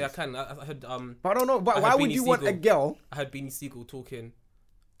that makes Yeah, I sense. can. I heard But I don't know. But I why heard would Beanie you want a Siegel. girl? I heard Beanie Siegel talking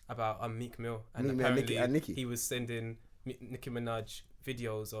about Meek Mill, and Meek Mill, apparently and Nicki. he was sending Nicki Minaj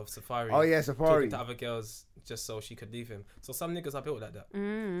videos of Safari. Oh yeah, Safari. Talking to other girls just so she could leave him. So some niggas are built like that.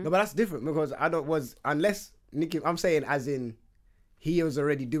 Mm. No, but that's different because unless Nicki. I'm saying as in. He was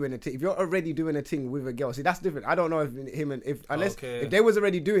already doing a thing. If you're already doing a thing with a girl, see that's different. I don't know if they was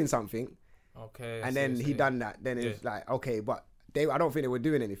already doing something, Okay. and then he done that, then it's like okay, but I don't think they were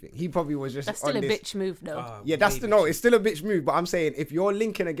doing anything. He probably was just. That's still on a this, bitch move, though. Yeah, it's still a bitch move. But I'm saying if you're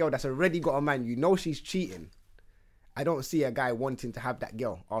linking a girl that's already got a man, you know she's cheating. I don't see a guy wanting to have that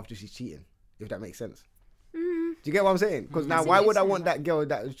girl after she's cheating. If that makes sense. Do you get what I'm saying? Because now, see why what would I you're want that girl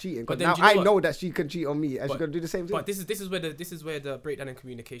that was cheating? But Because then now do you know I what? know that she can cheat on me, and she's gonna do the same thing. But this is where the breakdown in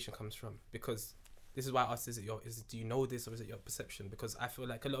communication comes from, because this is why I asked, do you know this or is it your perception? Because I feel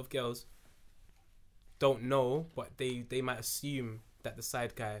like a lot of girls don't know, but they might assume that the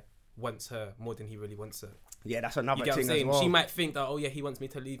side guy wants her more than he really wants her. Yeah, that's You another get what I'm thing as saying? well. She might think that, oh yeah, he wants me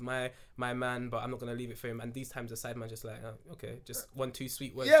to leave my man, but I'm not gonna leave it for him. And these times the side man just like, oh, okay, just 1-2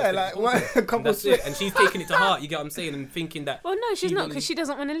 sweet words. Yeah, just like boom, one, boom. a And couple that's sweet. it. And she's taking it to heart. You get what I'm saying? And thinking that. Well, no, she's he not, really- because she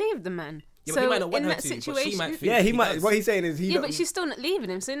doesn't want to leave the man. Yeah, but so he might not want in her that to, but she situation, might think Yeah, he might. does. What he's saying is he. yeah, don't- but she's still not leaving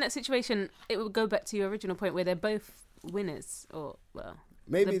him. So in that situation, it would go back to your original point where they're both winners, or well,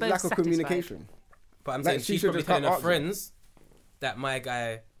 maybe they're it's both lack of satisfied. communication. But I'm Like, saying she she's should probably just telling come her answer. friends that my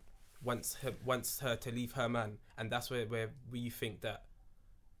guy wants her to leave her man, and that's where we think that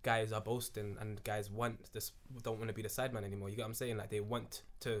guys are boasting and guys don't want to be the side man anymore. You get what I'm saying? Like they want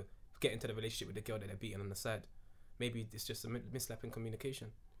to get into the relationship with the girl that they're beating on the side. Maybe it's just a mislap in communication.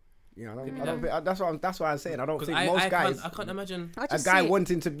 You know, I don't think, that's what I'm saying. I don't Because think most guys. I can't imagine. I A just guy see it-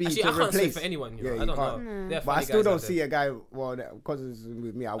 wanting to be Actually, to I can't say replace. for anyone. You Yeah, know? you I don't can't. know. There are But I funny still guys don't out see there. a guy. Well, because it's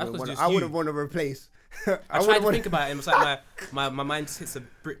with me, I That's wouldn't 'cause want. it's I wouldn't you. want to replace. I tried to wouldn't think about it, and it's like my mind just hits a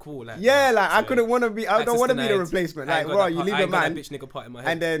brick wall. Like Yeah, like I so, couldn't want to be. I don't access want to be the denied. replacement. I Like, ain't got bro, that you part- leave I a ain't got that man, bitch nigga part in my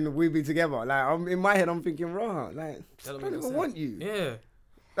head. and then we be together. Like I'm in my head, I'm thinking, raw. Like I That don't make no even sense. want you. Yeah.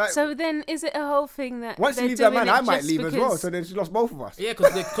 Like, So then, is it a whole thing that once you they're leave that doing man, it I might just leave as well. because- So then she lost both of us. Yeah,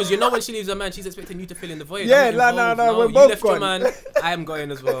 because you know when she leaves her man, she's expecting you to fill in the void. Yeah, I'm not no, involved. we're you both left your gone. man, I am going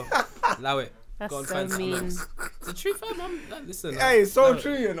as well. Allow it. That's Go and so find someone mean. else. It's the truth, man. Like, listen. Hey, it's so allow it.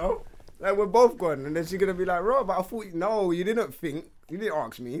 true, you know. Like we're both gone, and then she's gonna be like, "Raw," but I thought, no, you didn't think, you didn't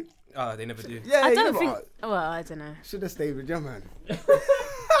ask me. Oh, they never do. Yeah, I you don't never think. asked. Well, I don't know. Should have stayed with your man.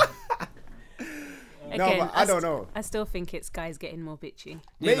 Again, but I don't know. I still think it's guys getting more bitchy.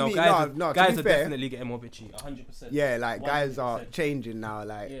 Yeah, no, Maybe- guys, no, to guys be are fair- definitely getting more bitchy. 100%. Yeah, like guys are 100%. changing now.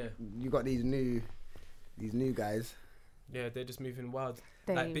 Like Yeah. you got these new guys. Yeah, they're just moving wild.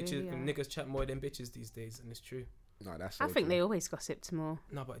 They Like bitches, really are. niggas chat more than bitches these days, and it's true. No, that's. So I think true. they always gossiped more.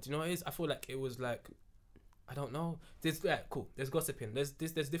 No, but do you know what it is? I feel like it was like, I don't know. There's cool. There's gossiping. There's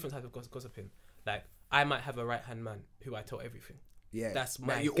different types of gossiping. Like I might have a right hand man who I tell everything, Yeah, that's Like,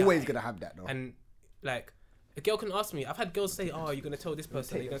 my you're guy. always gonna have that though. and like a girl can ask me. I've had girls say, "Oh, you're gonna tell this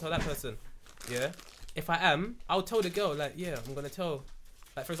person. You're gonna tell that person." Yeah. If I am, I'll tell the girl like, "Yeah, I'm gonna tell."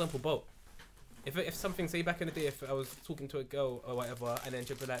 Like for example, Bolt. If something, say back in the day, if I was talking to a girl or whatever, and then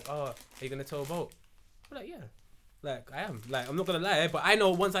she'd be like, "Oh, are you gonna tell Bolt?" I'm like, "Yeah." Like I am. Like I'm not gonna lie, but I know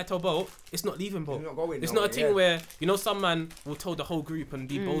once I tell Bolt, it's not leaving Bolt. It's not going It's nowhere, not a thing yeah. where some man will tell the whole group and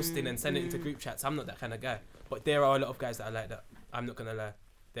be boasting and send it into group chats. I'm not that kind of guy. But there are a lot of guys that are like that. I'm not gonna lie.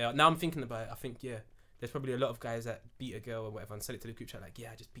 There are, now I'm thinking about it. I think there's probably a lot of guys that beat a girl or whatever and send it to the group chat like, "Yeah,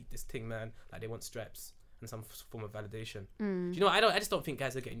 I just beat this thing, man." Like they want stripes and some form of validation. Do you know? I just don't think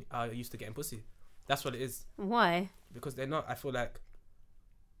guys are used to getting pussy. That's what it is. Why? Because they're not. I feel like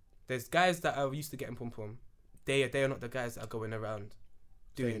there's guys that are used to getting pom pom. They are not the guys that are going around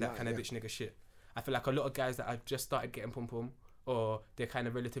doing Saying that that, kind of yeah. bitch nigga shit. I feel like a lot of guys that have just started getting pom pom, or they're kind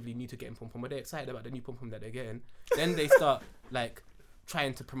of relatively new to getting pom pom, or they're excited about the new pom pom that they're getting, then they start like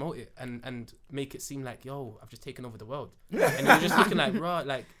trying to promote it and make it seem like, yo, I've just taken over the world, and you're just looking like, raw,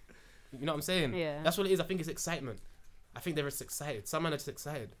 like, you know what I'm saying? Yeah. That's what it is. I think it's excitement. I think they're just excited. Some men are just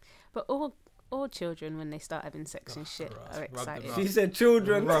excited. But all children, when they start having sex and shit, rub are them excited. out. She said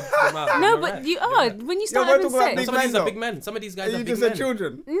children. Rub them out. No, You're but right. you You're are right. when you start we're having talking about sex. big Some of these men, are big though. men. Some of these guys And are you big just men. said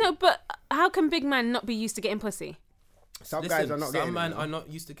children. No, but how can big man not be used to getting pussy? Some Listen, guys are not some getting. men it, are not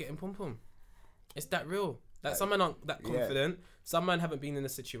used to getting pom pom. It's that real. Like some men aren't that yeah. confident. Some men haven't been in a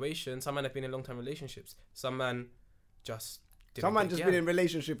situation. Some men have been in long term relationships. Some men just. didn't Some man get just gal. been in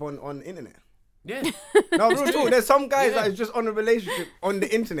relationship on internet. Yeah. No, real talk. There's some guys Yeah. that is just on a relationship on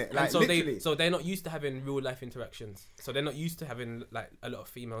the internet, like And so literally. they're not used to having real life interactions. So they're not used to having like a lot of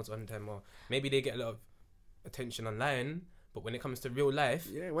females on them, or maybe they get a lot of attention online, but when it comes to real life,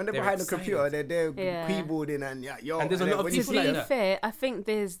 Yeah, when they're they're behind excited. the computer, they're Yeah. keyboarding and yo. And there's a then lot of when you To people see like be that. fair, I think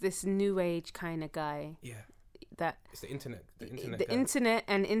there's this new age kind of guy yeah, that it's the internet. The internet. the guy. internet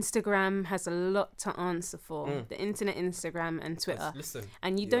and Instagram has a lot to answer for. Mm. The internet, Instagram, and Twitter. Listen,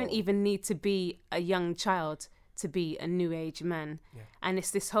 And you Yo. don't even need to be a young child to be a new age man. Yeah. And it's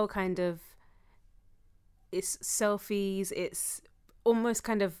this whole kind of, it's selfies, it's almost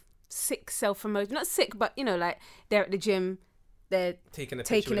kind of sick self-promotion. Not sick, but, you know, like they're at the gym, they're, taking a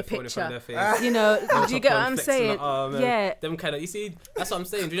Taking picture, a with their phone in picture. front of their face. you know, Top do you get what on, I'm flexing saying? the arm and Yeah. Them kind of, you see, that's what I'm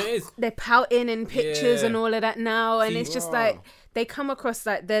saying. Do you know what it is? They're pouting in pictures Yeah. and all of that now. And See, it's just wow. like, they come across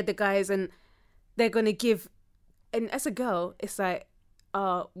like they're the guys and they're going to give, and as a girl, it's like,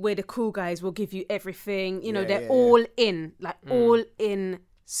 we're the cool guys, we'll give you everything. You know, Yeah, they're yeah, all in, like all in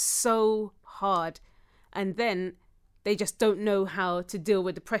so hard. And then they just don't know how to deal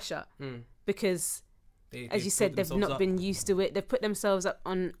with the pressure because, as you said, they've not been used to it. They've put themselves up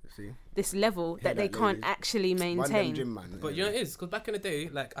on See, this level that they that can't ladies. actually one of them maintain. gym man. But you know what it is? Because back in the day,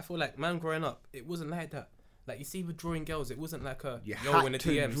 like, I feel like, man, growing up, it wasn't like that. Like, you see, with drawing girls, it wasn't like a You yo had in the to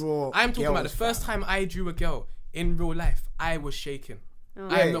DMs. draw I'm talking about the girls, first time I drew a girl in real life, I was shaking. Oh.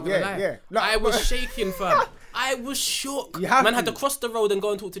 I'm not gonna lie. yeah. No, I was but- shaking, fam. I was shook. You have Man had to. to cross the road and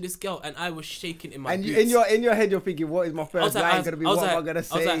go and talk to this girl, and I was shaking in my And boots. in your head, you're thinking, what is my I was first like, line gonna be? What am I gonna I was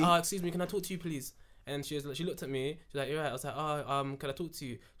say? like, oh, excuse me, can I talk to you, please? And she looked at me. She's like, you're right. I was like, can I talk to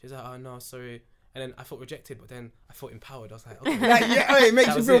you? She was like, oh no, sorry. And then I felt rejected, but then I felt empowered. I was like, okay. Like, yeah, it makes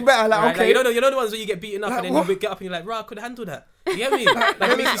That you was feel it. better. Like, Right, okay. you know the ones where you get beaten up Like, and then what? you get up and you're like, bro, I could handle that. You get me? Like,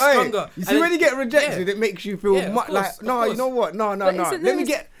 it makes you Hey, stronger. You see, And when then- you get rejected, yeah. it makes you feel Yeah, of like, course, of no, you course. know what? No. But Let isn't me there-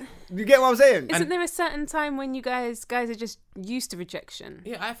 get. You get what I'm saying? Isn't there a certain time when you guys are just used to rejection?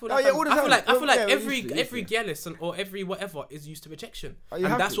 Yeah, I feel Oh, like yeah, all the I feel time. like Yeah, we every used to, every jealous or every whatever is used to rejection, Oh, you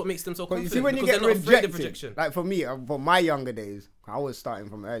and have that's to. what makes them so But you confident. see, when you because get they're not afraid of rejected, rejection. like for me, for my younger days, I was starting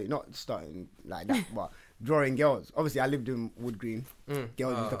from early, not starting like that, but drawing girls. Obviously, I lived in Wood Green.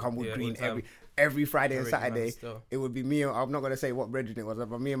 Girls used to come Wood yeah, Green all the time. every Friday and Very man Saturday. still. It would be me. I'm not gonna say what brethren it was,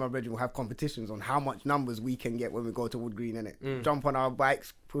 but me and my brethren will have competitions on how much numbers we can get when we go to Wood Green, innit? Jump on our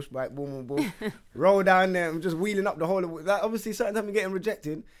bikes, push bike, boom, boom, boom, roll down there, and just wheeling up the whole. Like, obviously, certain time you're getting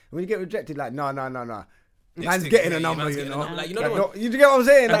rejected. And when you get rejected, like no. Man's thing, getting yeah, a number, man's you getting a know. number. Like, you know Like, the one- you get what I'm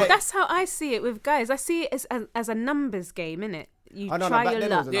saying? But Like, that's how I see it with guys. I see it as a numbers game, innit? You Oh, no, try back your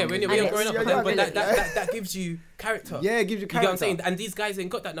then it was luck. a Yeah, number. when And you're it's- growing up, Yeah, but yeah. that gives you character. Yeah, it gives you You get what I'm character. saying? And these guys ain't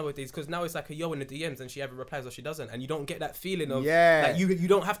got that nowadays because now it's like a yo in the DMs and she either replies or she doesn't, and you don't get that feeling of Yeah. like you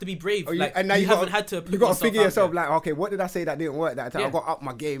don't have to be brave. Oh, Like and now you gotta- haven't had to. Put You got to yourself figure out yourself there. like, okay, what did I say that didn't work that time? Yeah. I got up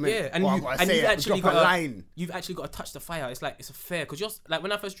my game. Yeah, and oh, you I and say you've it, actually drop got a line. You've actually got to touch the fire. It's like it's fair because you're like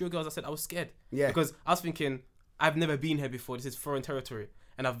when I first drew girls, I said I was scared. Yeah. Because I was thinking I've never been here before. This is foreign territory,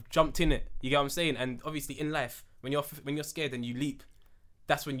 and I've jumped in it. You get what I'm saying? And obviously in life, when you're scared and you leap,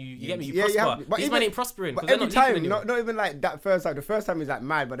 that's when you get me. You Yeah, you prosper. have- but These even- men ain't prospering But because they're every not leaping time, anymore. not even like that first time. The first time is like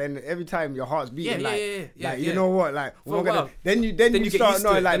mad, but then every time your heart's beating, Yeah, like, yeah, you yeah. know what, like, For a we're gonna. while. Then you Then you get start used to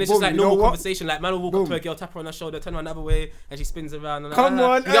knowing, it, like, and it's boom, just like you know normal what? conversation. Like, man will walk up to Boom. a girl, tap her on her shoulder, turn her another way, and she spins around. And Come on, you know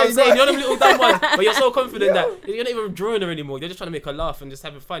what I'm hey, saying? bro. You're them little dumb ones, but you're so confident that you're not even drawing her anymore. You're just trying to make her laugh and just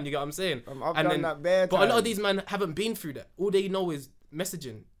having fun. You get what I'm saying? I've And done that bare but a lot of times. these men haven't been through that. All they know is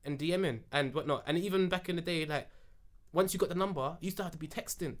messaging and DMing and whatnot. And even back in the day, like once you got the number, you still have to be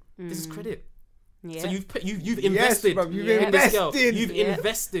texting. This is credit. Yeah. So you've invested bruv, you've in this girl. invested. You've Yeah.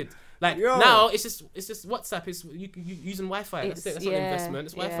 invested. Like Yo. now, it's just WhatsApp. It's you using Wi-Fi. That's It's- it. That's not yeah, investment.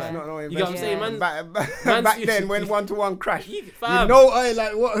 It's yeah. Wi-Fi. Not no You get what I'm saying, man? Back Man's- then, when 1-to-1 crashed, you Fam. know,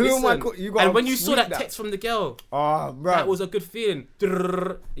 like, what? Who am I? Listen, You got and when you saw that text from the girl, oh, bro, that was a good feeling.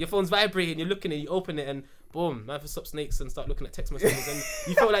 Drrrr. Your phone's vibrating. You're looking at it. You open it and boom, man, for stop snakes and start looking at text messages and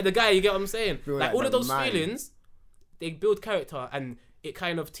you feel like the guy. You get what I'm saying? Feel Like like all of the those man. feelings, they build character and it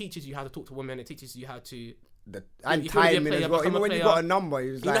kind of teaches you how to talk to women. It teaches you how to. and if you wanna be a timing player, as well. become Even a when you player. got a number,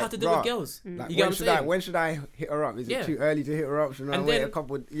 you You know how to deal with girls. Like, You get what I'm saying? when should I hit her up? Is Yeah. it too early to hit her up? Should I And wait then- a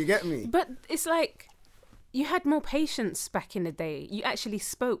couple? You get me? But it's like you had more patience back in the day. You actually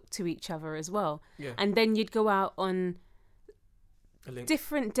spoke to each other as well. Yeah. And then you'd go out on A link.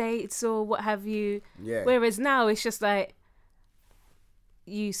 different dates or what have you. Yeah. Whereas now it's just like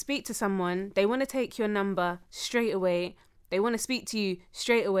you speak to someone, they want to take your number straight away. They want to speak to you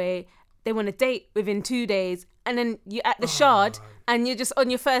straight away. They want to date within 2 days. And then you're at the Shard and you're just on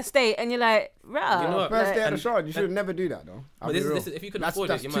your first date and you're like, rah. You know what? First day at the And- shard, you should never do that though. I'll But be this real. is if you can afford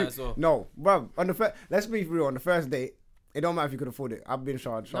it, you might as well. No, bro. On the first, let's be real. On the first date, It don't matter if you could afford it. I've been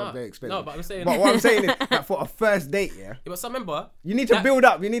charged. No, Very expensive. no, but I'm saying. But what I'm saying is that for a first date, yeah, Yeah, but some remember. you need to that- build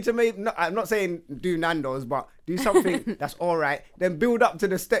up. You need to make. No, I'm not saying do Nando's, but do something that's all right. Then build up to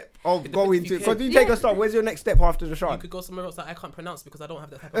the step of It going depends if to. you Because you can. take a stop. Where's your next step after the You shard? could go somewhere else that I can't pronounce because I don't have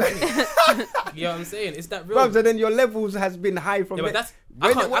that type of money. You know what I'm saying? It's that real. Bruv, so then your levels has been high from Yeah, but there. that's-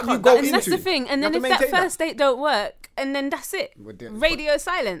 When, I can't- what I you can't- go and And that's into, the thing. And you then have if to that maintain first date don't work, and then that's it. But then- Radio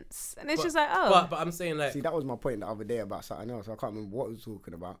silence. And it's But- just like, oh. But I'm saying like. See, that was my point the other day about something else. I can't remember what we was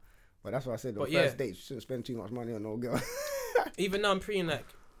talking about. But that's what I said. The But first yeah. date, you shouldn't spend too much money on no girl. Even now I'm preying like.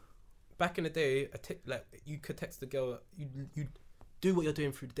 Back in the day, like you could text the girl. You do what you're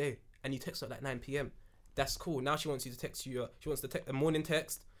doing through the day, and you text her at like 9 p.m. That's cool. Now she wants you to text you. She wants to text a morning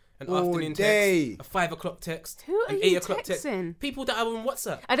text, an All afternoon day. text, a 5 o'clock text, Who are an you 8 o'clock text. texting? People that are on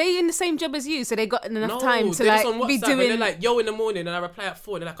WhatsApp. Are they in the same job as you? So they got enough No, time to they're just like on WhatsApp be and doing. they're like, yo, in the morning, and I reply at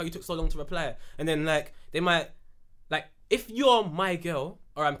 4, and they're like, oh, you took so long to reply. And then like they might, like, if you're my girl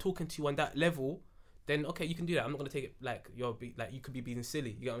or I'm talking to you on that level, then okay, you can do that. I'm not gonna take it like you could be being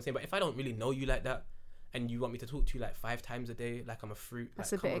silly. You get what I'm saying? But if I don't really know you like that, and you want me to talk to you like 5 times a day, like I'm a fruit,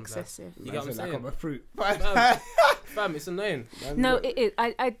 That's like, a bit come on, excessive. You get what I'm Like saying? I'm a fruit. Fam, it's annoying. No, it is.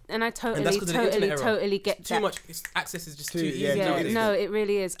 I totally, 'cause of the internet era. totally get Too that. much access is just too Too- easy. yeah, Yeah, nowadays. no, it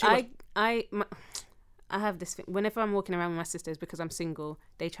really is. Too much. I have this thing. Whenever I'm walking around with my sisters, because I'm single,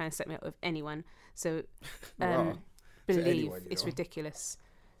 they try and set me up with anyone. So, Wow. believe anyone, you it's know. ridiculous.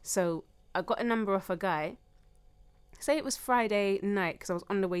 So I got a number off a guy. Say it was Friday night because I was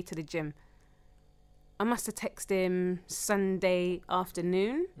on the way to the gym. I must have texted him Sunday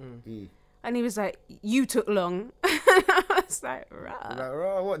afternoon, and he was like, "You took long." I was like, "Right." Like,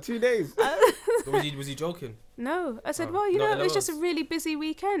 oh, what, 2 days? Was he joking? No, I said, Oh, "Well, you no, know, no, it was just a no. really busy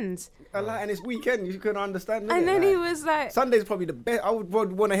weekend." And it's weekend, you couldn't understand. And innit? then he Like, was like, Sunday's probably the best. I would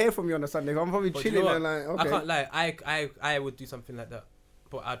want to hear from you on a Sunday. I'm probably But you chilling know and what? like, I okay. can't lie. I would do something like that,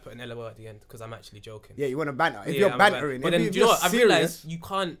 but I'd put an LOL at the end because I'm actually joking. Yeah, you want to banter. If Yeah, you're I'm bantering, but if then you're do you know what? just I've serious, realized you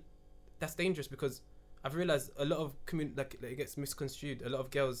can't. That's dangerous because I've realized a lot of like it gets misconstrued. A lot of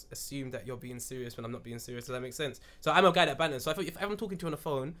girls assume that you're being serious when I'm not being serious. Does that make sense? So I'm a guy that banters. So I thought if I'm talking to you on the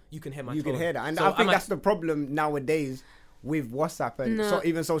phone, you can hear my you tone. can hear that. And So I think might- that's the problem nowadays with WhatsApp and No.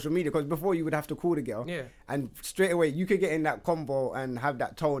 even social media. Because before you would have to call the girl, Yeah. and straight away you could get in that combo and have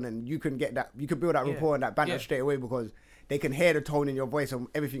that tone, and you can get that. You could build that Yeah. rapport and that banter Yeah. straight away because they can hear the tone in your voice and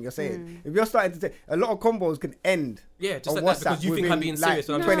everything you're saying. Mm. If you're starting to say a lot of combos can end. Yeah, just on like that because WhatsApp you think I'm within, being like, serious.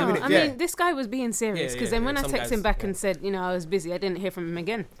 when I'm no, 20 talking. minutes, I yeah. mean, this guy was being serious Yeah, because yeah, then when yeah, I some texted him guys, back yeah. and said, you know, I was busy, I didn't hear from him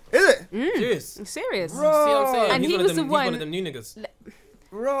again. Is it? Serious. I'm serious. Bro. See what I'm saying? And He's he one was of the them, he's one one- of them new niggas.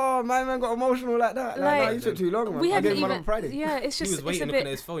 Bro, my man got emotional like that. Like, Like, no, you took too long, man. We I hadn't gave him one even. on Friday. Yeah, it's He just was it's waiting a looking at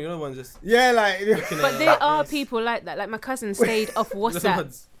bit. his phone. You know, one just. Yeah, like looking But at there are yes. people like that. Like my cousin stayed off You know the WhatsApp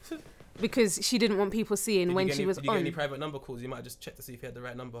ones- because she didn't want people seeing Did when you get she any, was did you get any on. private number calls? You might have just checked to see if he had the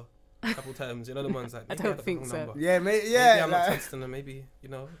right number a couple times. You know the ones like. I maybe don't had the think wrong so. number. yeah, mate, Maybe yeah. I'm not like, texting him. Maybe you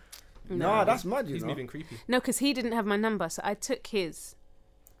know. no, that's mad, you He's know. moving creepy. No, because he didn't have my number, so I took his,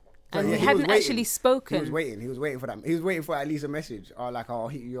 and yeah, we he was hadn't waiting. actually spoken. He was waiting. He was waiting for that. He was waiting for at least a message, or like, I'll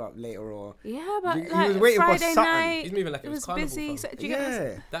hit you up later, or Yeah, but He was like waiting for Friday something. night, He's moving like it it was carnival, busy. fam. So, do you get what I'm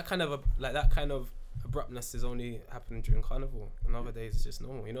yeah. That kind of abruptness is only happening during carnival. And other days it's just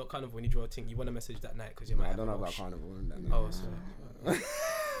normal. You know, carnival when you draw a thing, you want to message that night because you No, might. I have don't a know about rush. carnival.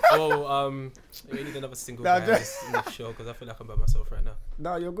 Oh, sorry. We need another single No, guy just- in this show because I feel like I'm by myself right now.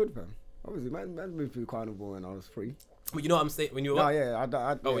 No, you're good, man. Obviously, man moved through carnival when I was free. But you know what I'm saying? When you're No, yeah, I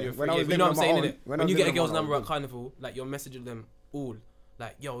Oh, yeah. you're When free. I Yeah, was but you know what I'm living on my saying, own- innit? when I When was you get a living on girl's my own, number I at was carnival, like you're messaging them all,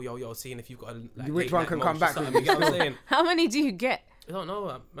 like yo, seeing if you've got a like, Which late one night can mosh come or back something, with You get what I'm you? saying? How many do you get? I don't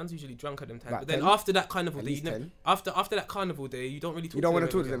know. Man's usually drunk at them times. About But then 10? after that carnival At day, least 10. after that carnival day, you don't really talk. You don't want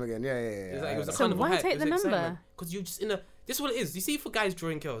want to talk to them again. Yeah. It's like, it was a So carnival why hype. take It the was number? excitement. Because you're just in a. This is what it is. You see, for guys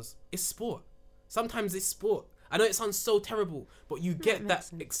drawing girls, it's sport. Sometimes it's sport. I know it sounds so terrible, but you get makes that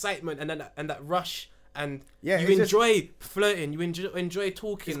sense. excitement and that rush. And Yeah, you it's just- enjoy flirting, you enjoy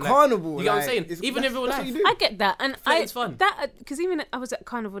talking. It's like, carnival. You get what I'm like, saying? it's- Even in real that's life. what you do. I get that, and Flirting's fun. because even I was at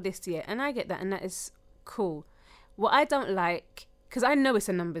carnival this year, and I get that, and that is cool. What I don't like, because I know it's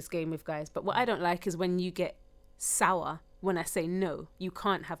a numbers game with guys, but what I don't like is when you get sour when I say no, you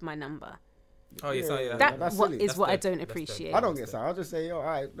can't have my number. Oh yeah, sorry, yeah. That that's what silly. is That's what I dead. don't That's dead. appreciate. I don't get sour. I'll just say, yo, all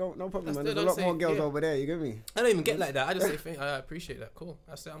right, no problem, That's man. it, There's a don't lot say- more girls yeah. over there. You get me? I don't even get like that. I just say, I appreciate that. Cool.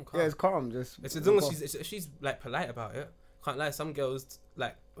 That's it. I'm calm. Yeah, it's calm. Just It's as long as if she's like polite about it. Can't lie. Some girls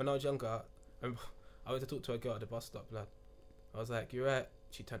like when I was younger, I went to talk to a girl at the bus stop. Lad, I was like, "You're right."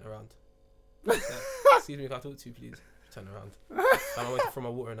 She turned around. Like, excuse me, can I talk to you, please? turn around. And I went to throw my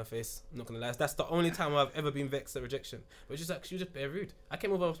water in her face. I'm not gonna lie. That's the only time I've ever been vexed at rejection. But she was just very rude. I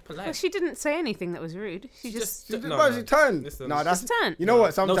came over, I was polite. Well, she didn't say anything that was rude. She just She turned. Listen, No, that's turned. you know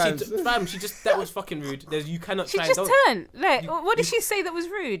what? No, Sometimes she just that was fucking rude. You cannot She try. just don't. turned. Like, what did she say that was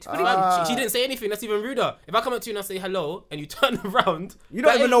rude? What did She didn't say anything. That's even ruder. If I come up to you and I say hello and you turn around, you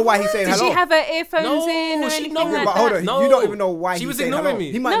don't even know why he's saying did hello. she have her earphones No, in or she- anything no, like but that? hold on, No. you don't even know why She he's was saying ignoring hello.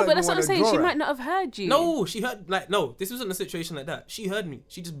 me. He might No, not but even that's what I'm wanna saying. draw She her. might not have heard you. No, she heard no. This wasn't a situation like that. She heard me.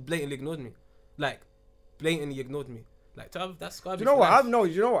 She just blatantly ignored me, blatantly ignored me. That's Do you know what? I've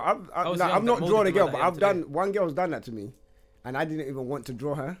was young, I've not that drawn a molded girl, me but like I am I've done one girl's done that to me, and I didn't even want to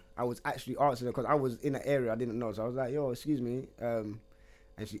draw her. I was actually asking her because I was in an area I didn't know, so I was like, "Yo, excuse me,"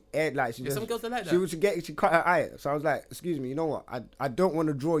 and she aired like she There's just some girls that like she cut her eye, so I was like, "Excuse me, you know what? I don't want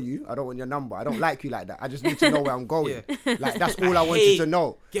to draw you. I don't want your number. I don't like you like that. I just need to know where I'm going. Like that's all I wanted to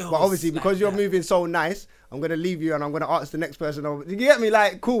know. girls But obviously, because like you're that. moving so nice, I'm gonna leave you and I'm gonna ask the next person over. You get me?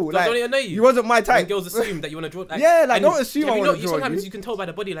 Like cool. Girls Like don't even know you. you wasn't my When type. girls assume that you want to draw. Yeah, like, and don't assume I you wanna know, draw sometimes you. you can tell by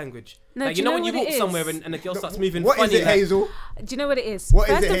the body language. No, Like do you you know know when you what it walk is? somewhere and the girl starts moving What is funny. it, like, Hazel? Do you know what it is? What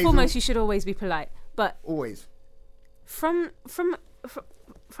is First it, and Hazel? foremost, you should always be polite. But Always. from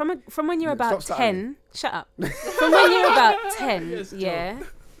when you're Yeah, about stop 10, shut up. From when you're about 10, Yes, yeah,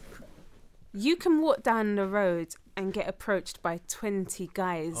 you can walk down the road and get approached by 20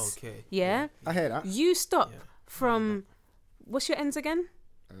 guys. Okay. Yeah? I hear that. You stop Yeah. from, what's your ends again?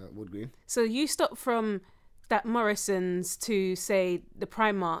 Wood Green. So you stop from that Morrison's to, say, the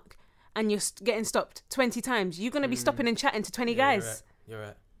Primark, and you're getting stopped 20 times. You're going to be stopping and chatting to 20 Yeah, guys. You're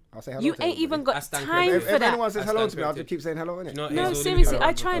right. I'll say hello You to ain't everybody. even I got stand time corrected. for If that. anyone says I hello stand to me, I'll corrected. just keep saying hello, innit? You know what, No, Hazel, leave seriously, me I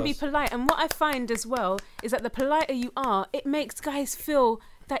alone try and be because- polite. And what I find as well is that the politer you are, it makes guys feel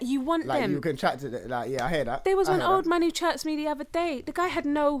that you want Like them. you can chat to the, like yeah, I hear that. There was I an hear old that. man who chirped me the other day. The guy had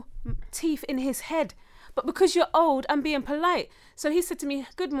no teeth in his head. But because you're old, I'm being polite. So he said to me,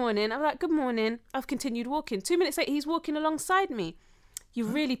 "Good morning." I'm like, "Good morning." I've continued walking. 2 minutes later, he's walking alongside me. "You're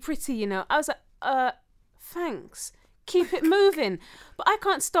really pretty, you know." I was like, thanks. Keep it moving. But I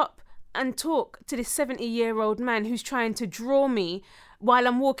can't stop and talk to this 70-year-old man who's trying to draw me while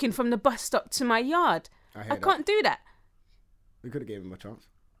I'm walking from the bus stop to my yard. I hear I can't do that. We could have gave him a chance.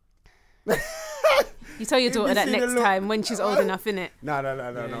 You tell your If you daughter that see the next look- time when she's old enough, innit? No,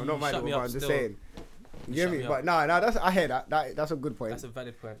 you not my shut me daughter. up I'm just still. saying. You get shut me? me But no, that's I hear that. That's a good point. That's a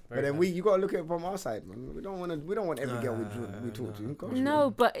valid point. But then you gotta look at it from our side, man. We don't want every girl we talk to. Gosh, No,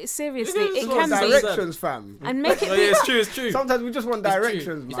 but seriously, It is it what can direct- be. directions, fam. And make it Oh, be. yeah, it's true. It's true. Sometimes we just want It's true.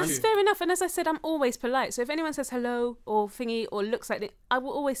 directions, It's man. That's fair enough. And as I said, I'm always polite. So if anyone says hello or thingy or looks like it, I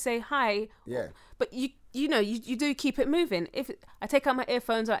will always say hi. Yeah. But you know, you do keep it moving. If I take out my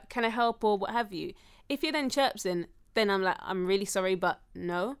earphones, like, can I help or what have you? If you then chirps in, then I'm like, I'm really sorry, but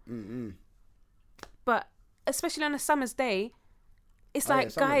no. But especially on a summer's day, it's Oh, yeah,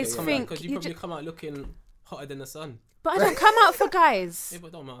 like summer day, guys yeah. think. because you probably come out looking hotter than the sun. But I don't come out for guys. Yeah,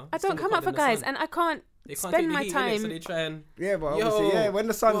 but don't matter. I don't come out for guys, and I can't they can't spend take the my heat, innit? time. So they try and Yeah, but Yo, obviously, yeah, when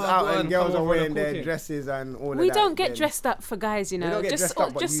the sun's well out done, and girls come are over wearing and their cook it. dresses and all of that. We don't get then dressed up for guys, you We know. don't get just dressed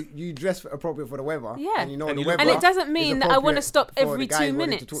up, but just you dress appropriate for the weather. Yeah. And you know And the you look weather. and it doesn't is mean that I want to appropriate stop for the every guys 2 wanting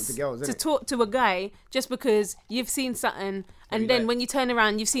minutes to talk to girls, innit? talk to a guy just because you've seen something, and you then like- when you turn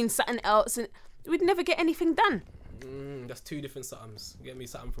around, you've seen something else, and we'd never get anything done. that's two different somethings. You get me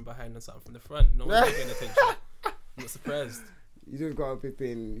something from behind and something from the front. No one's getting attention. I'm not surprised. You just got to pip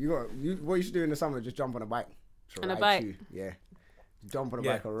in. What you should do in the summer? Just jump on a bike. To On a ride bike. through. Yeah. Jump on a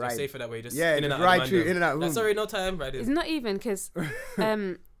Yeah, bike or just ride. safer that way. Just Yeah, in and just out. ride of the through, man in and out. That's Boom. sorry, no time. Right It's in. not even because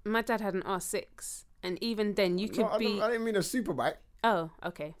my dad had an R6, and even then you could No, be. I didn't mean a super bike. Oh,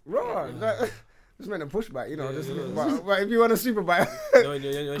 okay. Right. Just meant a push bike, you know. Yeah, just, yeah. but if you want a super bike. No,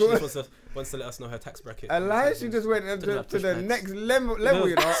 she just wants to let us know her tax bracket. Alive, she just went Doesn't to have the push bikes. next level, No,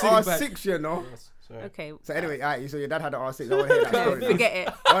 you know. silly bike. R6, you know. Yes, sorry. Okay. So anyway, alright, so your dad had an R6. I want to hear that No, story now. forget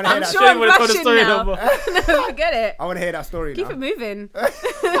it. I want to hear I'm that sure story. I'm wanna tell the blushing story now. now, No, forget it. I want to hear that story Keep now. it moving.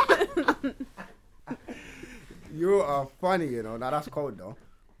 You are funny, you know. Now that's cold though.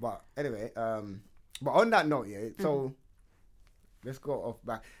 But anyway, but on that note, yeah. So let's go off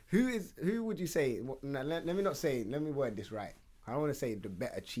back. Who would you say? Let me not say. Let me word this right. I don't want to say the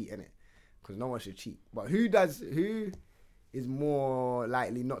better cheat in it, because no one should cheat. But who is more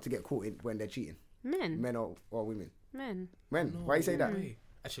likely not to get caught in when they're cheating? Men. or women? Men. Men. Why you say that? Way.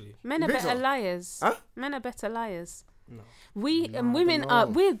 Actually, Men are You think better so? liars. Huh? Men are better liars. no. We No, and I women don't are.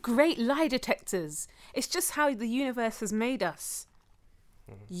 know. We're great lie detectors. It's just how the universe has made us.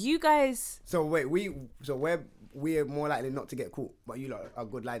 You guys. So wait, we're more likely not to get caught, but you lot are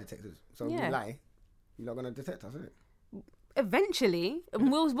good lie detectors. So if Yeah. we lie, you're not gonna detect us, isn't it? Eventually,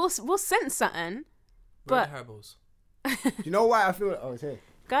 and we'll sense something. Where are But the Haribo's? Do you know why I feel? Oh, it's here.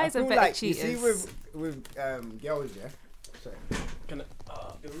 Guys I are feel better like, cheaters. You see with girls, yeah. Sorry. Can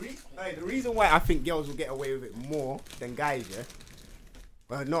The reason why I think girls will get away with it more than guys, yeah.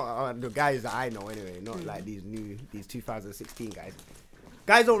 Well, not the guys that I know anyway. Not like these 2016 guys.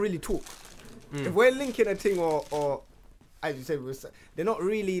 Guys don't really talk. If we're linking a thing or as you said, they're not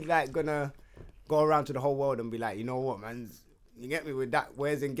really like gonna go around to the whole world and be like, you know what, man. You get me with that.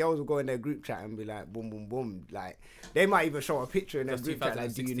 Whereas in girls will go in their group chat and be like, boom, boom, boom. Like they might even show a picture in their That's group chat.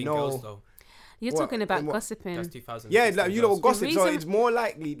 Like, do you 2016 know? girls, though. You're What? talking about In what? gossiping. That's 2016. Yeah, like, you know, girls. gossip. So reason- it's more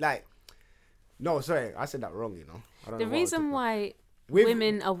likely like. No, sorry, I said that wrong. You know, I don't The know what I was reason talking about. why With-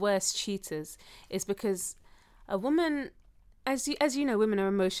 women are worse cheaters is because a woman, as you know, women are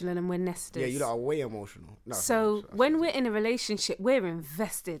emotional and we're nesters. Yeah, you lot are way emotional. No, So when we're in a relationship, we're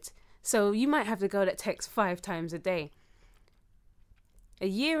invested. So you might have the girl that texts 5 times a day. A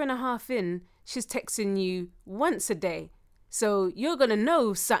year and a half in, she's texting you once a day. So you're going to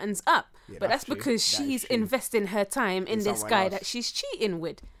know something's up. Yeah, but that's true. because That is she's true. investing her time in this someone guy else. that she's cheating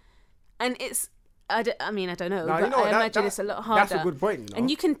with. And it's, I don't know, Nah, but you know, I imagine it's a lot harder. That's a good point. You know?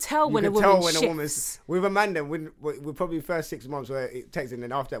 And you can tell when a can woman tell when shifts. a woman's with a man. Then we're probably first 6 months where it texting,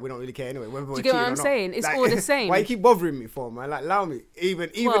 and after that we don't really care anyway. Whether we're you get what cheating I'm or not. saying? It's all the same. Why you keep bothering me for, man? Like, allow me.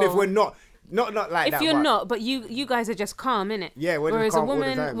 Even if Well, we're not like if that. you're but not, but you guys are just calm, innit? Yeah, we're just Whereas calm a all the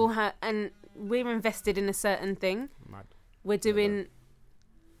woman time. will have, and we're invested in a certain thing. Mad. We're doing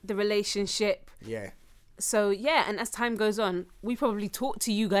the relationship. Yeah. So yeah, and as time goes on, we probably talk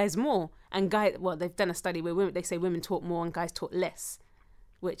to you guys more. And they've done a study where they say women talk more and guys talk less,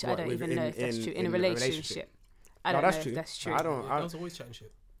 which I What, don't with- even know if that's true in a relationship. I don't know if that's true. I don't. Girls always chatting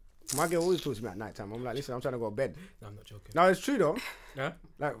shit. My girl always talks to me at night time. I'm like, listen, I'm trying to go to bed. No, I'm not joking. No, it's true though. Yeah?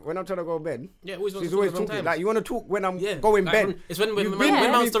 Like when I'm trying to go to bed, Yeah, always wants she's to always talk at the wrong talking. times. Like you want to talk when I'm Yeah. going Like, bed. It's when You've been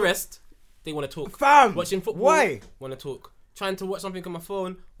Yeah. man's with to me rest, they want to talk. Fam, Watching football, why? want to talk. Trying to watch something on my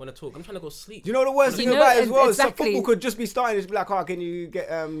phone, want to talk. I'm trying to go sleep. Do you know the worst You thing know, about it as well? exactly. Some football could just be starting. It's be like, oh, can you get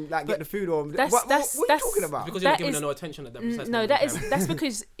get the food or that's- what that's- are you that's- talking about? Because you're not That giving is- her no attention at that precise No, moment in time. that's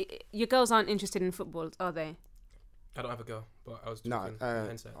because your girls aren't interested in football, are they? I don't have a girl, but I was No, talking.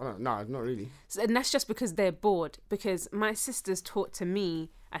 hindsight. no, not really. So, and that's just because they're bored. Because my sisters talk to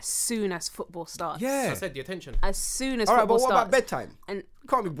me as soon as football starts. So Yeah. I said the attention. As soon as All right, but football what starts. about bedtime? And You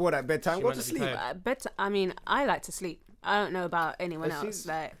can't be bored at bedtime. She Go might to not be sleep. tired. I mean, I like to sleep. I don't know about anyone But else. she's-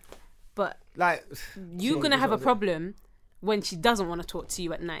 Like, but Like you're gonna have a problem when she doesn't want to talk to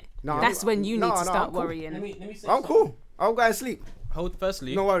you at night. No, That's when you need no, to no, start I'm cool. worrying. Let me say I'm something. cool. I'll go and sleep.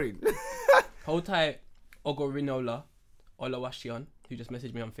 Firstly, No worried. hold tight Ogorinola Olawashian, who just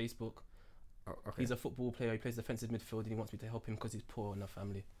messaged me on Facebook. Oh, okay. He's a football player. He plays defensive midfield and he wants me to help him because he's poor in a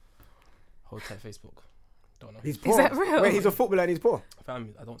family. Hold tight Facebook. Don't know. He's poor. that real? Wait, he's a footballer and he's poor.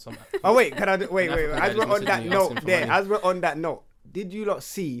 Family. I don't. Some. Oh wait, can I? Wait. An African As guy we're just on that messaged me note, asking for there. money. As we're on that note, did you lot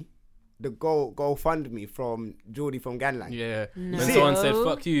see the GoFundMe from Geordie from Ganlang? Yeah. No. When See someone it? said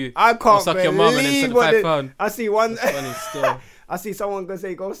 "fuck you," I go can't suck your mum and then believe send what £5. I see one. That's funny still. I see someone gonna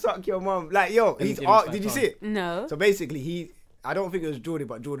say, "Go suck your mum." Like, yo, Let me he's. give him Did you £5. see it? No. So basically, I don't think it was Geordie,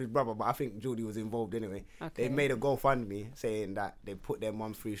 but Geordie's brother. But I think Geordie was involved anyway. Okay. They made a GoFundMe saying that they put their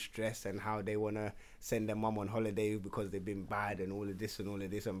mum through stress and how they wanna send their mum on holiday because they've been bad and all of this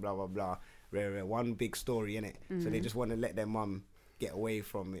and blah blah blah. Rare, one big story in it. So they just want to let their mum get away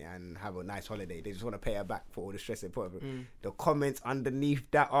from it and have a nice holiday. They just want to pay her back for all the stress they put. The comments underneath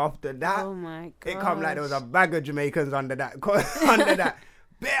that after that, Oh my god. it come like there was a bag of Jamaicans under that. Under that.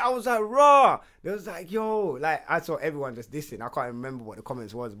 I was like, raw. There was like, yo, like I saw everyone just dissing. I can't remember what the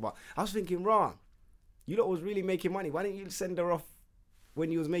comments was, but I was thinking, raw. You lot was really making money. Why didn't you send her off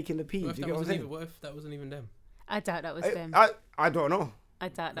when you was making the pee? What Do if, you get that what I'm wasn't saying? even, what if that wasn't even them? I doubt that was them. I don't know. I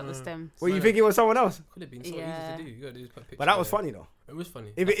doubt that was them. Well, you think it was someone else? Could have been so Yeah. easy to do. You gotta just put a picture But that was of it. funny though. It was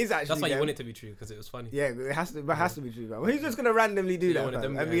funny. If it is actually That's why you them, want it to be true because it was funny. yeah, it has to. But it has to be true. Man. Who's just gonna randomly do You're that? one of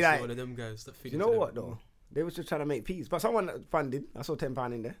fam? them And guys. be You're like, one of them guys. That feed you into know them. what though? They was just trying to make peace. But someone funded. I saw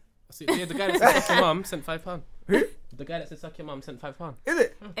 £10 in there. Yeah, the guy that said suck your mum sent £5. Who? The guy that said suck your mum sent £5. Is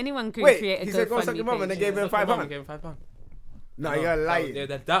it? Anyone could Wait, create a he said go suck GoFundMe your mum and they page. gave him Suck your mum, £5. he gave him £5. No, No, you're lying. Yeah,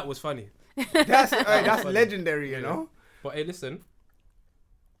 that was funny. That's that's funny. legendary, you Yeah. know. But hey, listen.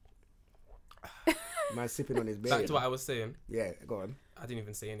 Man sipping on his Back beer. to what I was saying. Yeah, go on. I didn't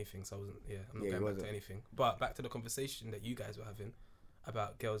even say anything, so I wasn't. Yeah, I'm not Yeah, going you back to wasn't. anything. But back to the conversation that you guys were having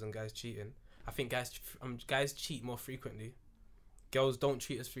about girls and guys cheating. I think guys cheat more frequently. Girls don't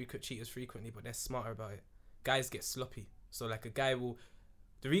cheat as frequently, but they're smarter about it. Guys get sloppy. So like a guy will.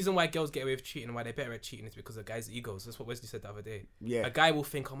 The reason why girls get away with cheating and why they're better at cheating is because of guys' egos. That's what Wesley said the other day. Yeah. A guy will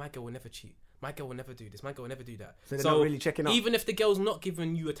think, oh, my girl will never cheat. My girl will never do this. My girl will never do that. So they're not really checking up. Even if the girl's not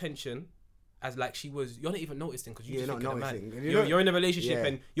giving you attention, as like she was. You're not even noticing because you You're just not think of the noticing. man. You know- You're in a relationship Yeah.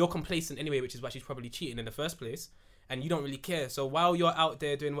 and you're complacent anyway, which is why she's probably cheating in the first place, and you don't really care. So while you're out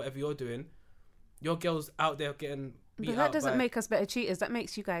there doing whatever you're doing, your girl's out there getting beat But out that doesn't by- make us better cheaters. That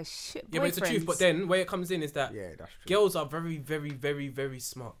makes you guys shit boyfriends. Yeah, but it's the truth. But then where it comes in is that Yeah, that's true. girls are very, very, very, very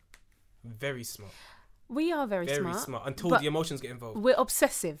smart. Very smart. we are very, Very smart. smart until but the emotions get involved. We're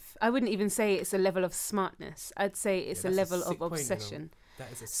obsessive. I wouldn't even say it's a level of smartness. I'd say it's Yeah, a that's a level sick of point, you know. obsession.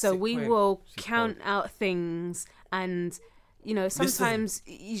 That is a So sick we point. will Sick count out things, and you know, Listen. sometimes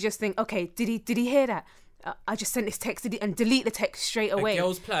you just think, okay, did he hear that? I just sent this text, and delete the text straight away. A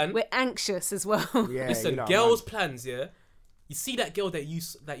girl's plan. We're anxious as well. Yeah, Listen, you know, girls' man. plans. Yeah, you see that girl that you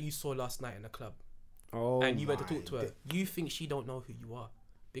saw last night in the club, Oh, and you went to my talk to her. You think she don't know who you are,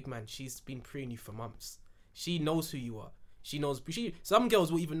 big man? She's been preying you for months. She knows who you are. She knows. Some girls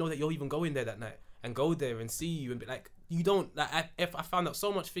will even know that you're even going there that night and go there and see you and be like, you don't like. If I found out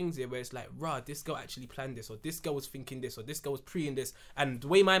so much things here where it's like, rah, this girl actually planned this, or this girl was thinking this, or this girl was preying this, and the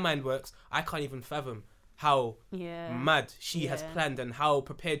way my mind works, I can't even fathom how Yeah. mad she has Yeah. planned and how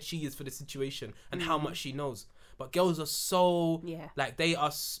prepared she is for the situation and how much she knows. But girls are so Yeah. like they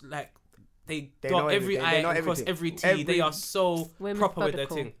are like they They dot know every everything. I They know and cross everything. every T. They are so We're proper with their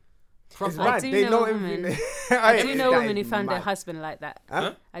methodical. thing. It's Proper. mad. do They know know women. everything. I do know a That woman who is found her mad. husband like that.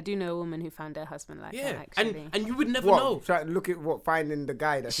 Huh? I do know a woman who found her husband like Yeah, that. Actually, and you would never What? know. Try to look at what finding the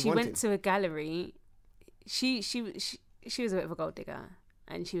guy that she she wanted. went to a gallery. She was a bit of a gold digger,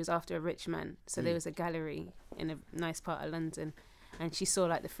 and she was after a rich man. So there was a gallery in a nice part of London, and she saw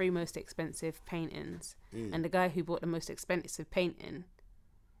like the 3 most expensive paintings, and the guy who bought the most expensive painting,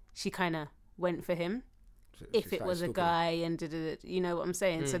 she kind of went for him. If it was a guy and you know what I'm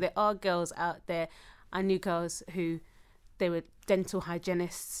saying. So there are girls out there. I knew girls who they were dental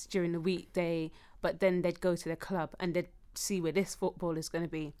hygienists during the weekday, but then they'd go to the club and they'd see where this football is going to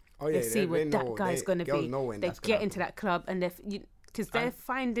be. Oh, yeah, They'd see they where that know- guy's going to girls be. know when They that's gonna get into that club and because they're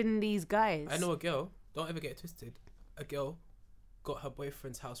finding these guys. I know a girl. Don't ever get it twisted. A girl got her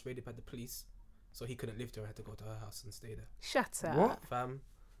boyfriend's house raided by the police, so he couldn't live there. Had to go to her house and stay there. Shut up. What? Fam,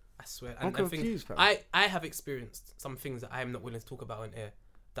 I swear. I'm And confused, fam. I have experienced some things that I am not willing to talk about on air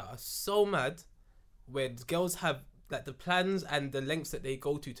that are so mad, where the girls have like the plans and the lengths that they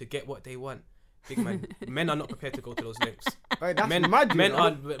go to get what they want. Big man, men are not prepared to go to those lengths. Hey, that's Men, mad, you men know.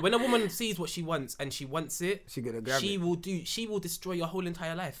 are. When a woman sees what she wants and she wants it, She gonna grab she it. will do. She will destroy your whole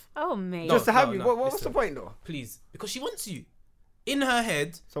entire life. Oh, mate. No. Just to have you. no, What's listen. the point though? Please, because she wants you. In her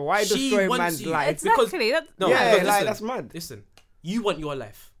head, So why she destroy wants man's you. life? Exactly. No, Yeah, because like, listen, that's mad. Listen, you want your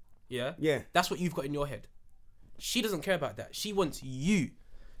life. Yeah? Yeah. That's what you've got in your head. She doesn't care about that. She wants you.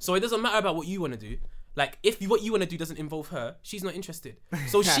 So it doesn't matter about what you want to do. Like, if what you want to do doesn't involve her, she's not interested.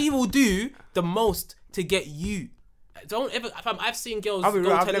 So she will do the most to get you. Don't ever. Fam, I've seen girls I'll be go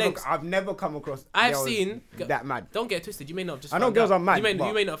real, to lengths. I've never come across. I've girls seen that mad. Don't get it twisted. You may not have just. I know found girls out. are mad, You may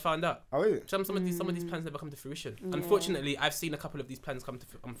but- not have found out. Oh, is it? Some of these plans never come to fruition. Unfortunately, I've seen a couple of these plans come to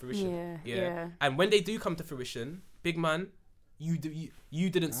fruition. Yeah. And when they do come to fruition, big man, you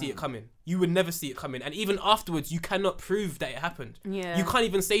didn't see it coming. You would never see it coming. And even afterwards, you cannot prove that it happened. Yeah. You can't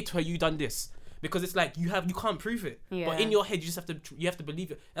even say to her, "You done this," because it's like you can't prove it. Yeah. But in your head, you have to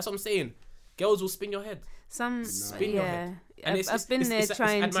believe it. That's what I'm saying. Girls will spin your head. Spin your head. And I've been there it's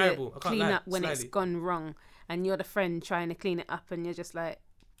trying admirable. I to can't clean lie. up when it's Slightly. gone wrong, and you're the friend trying to clean it up, and you're just like,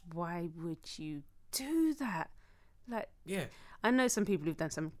 why would you do that? Like, Yeah. I know some people who've done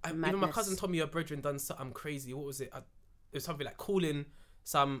some madness. Even my cousin told me her brethren done something crazy. What was it? It was something like calling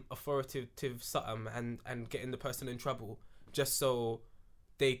some authoritative something and getting the person in trouble just so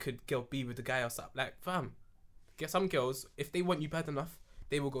they could be with the guy or something. Like, fam, get some girls, if they want you bad enough,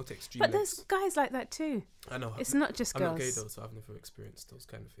 they will go to extreme But lengths. there's guys like that too. I know. It's not just I'm girls. not gay though, so I've never experienced those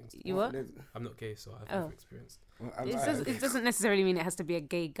kind of things. You what? I'm not gay, so I've Oh. never experienced. It doesn't necessarily mean it has to be a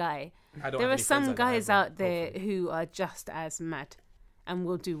gay guy. I don't There have are any friends some like that guys either, out there hopefully. who are just as mad and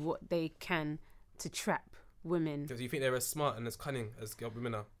will do what they can to trap women. Because you think they're as smart and as cunning as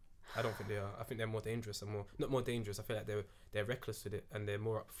women are. I don't think they are. I think they're more dangerous and not more dangerous. I feel like they're reckless with it and they're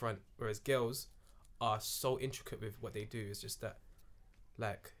more upfront. Whereas girls are so intricate with what they do. It's just that,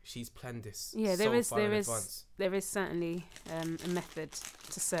 like, she's planned this. Yeah, so far in advance. there is certainly a method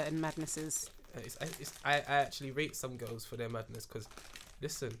to certain madnesses. I actually rate some girls for their madness because,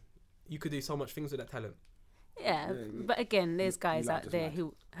 listen, you could do so much things with that talent. Yeah, Yeah, but again, there's guys lot out just there mad.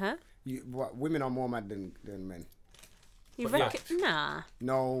 who, Women are more mad than men. you But yeah. reckon? Nah,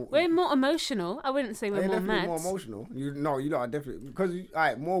 No. we're more emotional. I wouldn't say we're They're more definitely mad. more emotional. You lot are definitely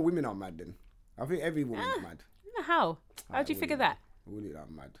because more women are mad than. I think every woman's mad. How? How'd you figure that? Women are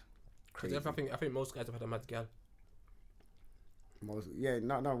mad. 'Cause Crazy. I think most guys have had a mad gal.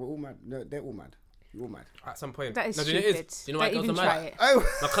 No, we're all mad. No, they're all mad. You're all mad. At some point. That is no, do you know stupid. what it is? Do you know why Don't girls even are try mad? it.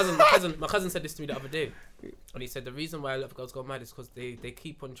 Oh, My cousin said this to me the other day, and he said the reason why a lot of girls go mad is because they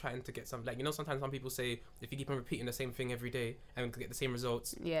keep on trying to get something. Like, you know, sometimes some people say if you keep on repeating the same thing every day and get the same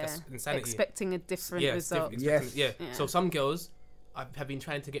results, Yeah. that's insanity. Expecting a different Yeah, it's result. Yes. yeah. Yeah. So some girls have been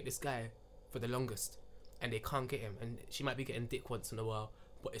trying to get this guy for the longest, and they can't get him. And she might be getting dick once in a while,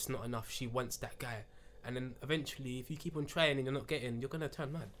 but it's not enough. She wants that guy, and then eventually, if you keep on trying and you're not getting, you're gonna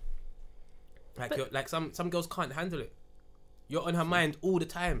turn mad. Like some girls can't handle it. You're on her mind all the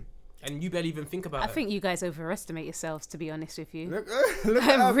time, and you barely even think about I it. think you guys overestimate yourselves, to be honest with you. look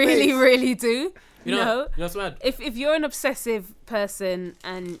at I her really, face. really do. You know, No. you know what's mad? If you're an obsessive person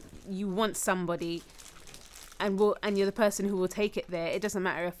and you want somebody and you're the person who will take it there, it doesn't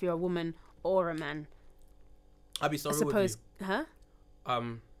matter if you're a woman or a man. I'll be so I real suppose, with huh?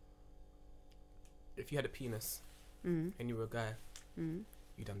 you. If you had a penis and you were a guy,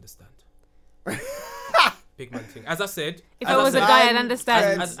 you'd understand. Big man thing. As I said, If I was a guy, I'd Man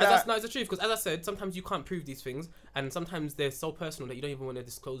understand. no, it's the truth. Because as I said, sometimes you can't prove these things, and sometimes they're so personal that you don't even want to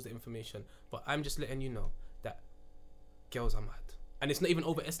disclose the information. But I'm just letting you know that girls are mad, and it's not even This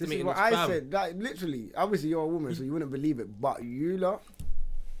is overestimating. what this I fam. said. Like, literally, obviously you're a woman, so you wouldn't believe it. But you lot,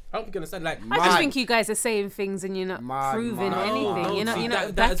 I don't think you understand. Like, I just Mad. think you guys are saying things and you're not Mad, proving mad. anything. No, You're not, see, you're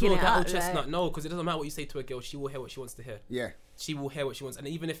not that as backing well, it that up. old chestnut. Like, No, because it doesn't matter what you say to a girl. She will hear what she wants to hear. yeah. She will hear what she wants, and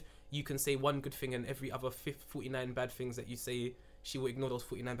even if you can say one good thing and every other 49 bad things that you say, she will ignore those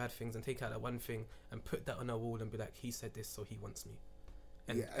 49 bad things and take out that one thing and put that on her wall and be like, he said this, so he wants me.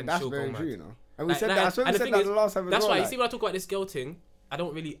 Yeah, and that's she'll go very mad. true, you know. And we Like, said like, that. I swear we and the said thing that is, the last time. as That's well, why you like, see when I talk about this girl thing, I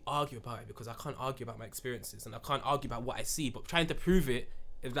don't really argue about it because I can't argue about my experiences and I can't argue about what I see. But trying to prove it,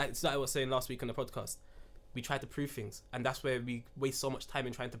 it's like I was saying last week on the podcast. We try to prove things, and that's where we waste so much time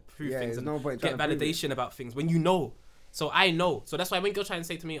in trying to prove Yeah, things there's and no point get trying to prove it. validation about things when you know. So I know. So that's why when girls try and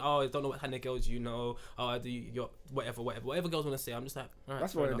say to me, "Oh, I don't know what kind of girls you know," "Oh, do you whatever girls want to say," I'm just like, all right,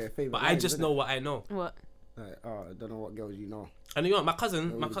 That's fair one of enough. their favourite But I lines, just isn't know it? what I know. what? like, oh, I don't know what girls you know. And you know, my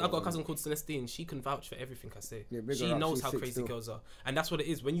cousin, Oh, I've got a cousin called Celestine. She can vouch for everything I say. Yeah, big She her up, knows she's how sick crazy still. girls are, and that's what it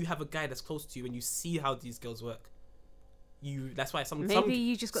is. When you have a guy that's close to you and you see how these girls work, that's why some Maybe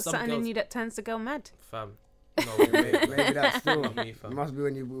you just got some something in girls- you that turns the girl mad. fam. No, Maybe that's still. Not me, fam. It must be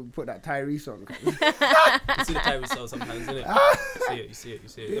when you put that Tyrese on. You see the Tyrese cell sometimes, innit? You see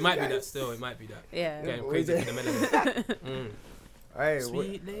it. It might be that still. It might be that. Yeah. Getting What crazy is for the melanin. Hey,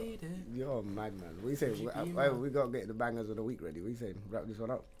 Sweet lady. you're mad, man. What you saying? Would you be Hey, mad? we got to get the bangers of the week ready. What you saying? Wrap this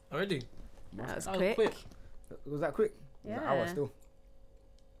one up. Already? That was That was quick. quick. Was that quick? It was an hour Yeah. still.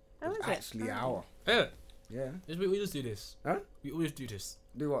 How was It's it? actually an hour. Yeah. Yeah. We just do this. Huh? We always do this.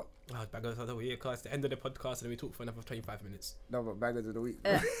 Do what? Oh, bangers of the week. It's the end of the podcast, and then we talk for another 25 minutes. No, but bangers of the week.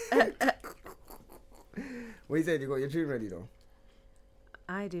 What you saying? You got your tune ready though?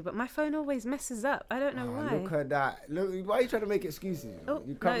 I do, but my phone always messes up. I don't know Oh, why. look at that. Look, why are you trying to make excuses? You know? Oh,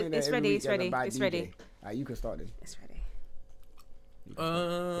 You come no, in there it's every ready, week it's as a ready, bad it's DJ. ready. Alright, you can start then. It's ready. You can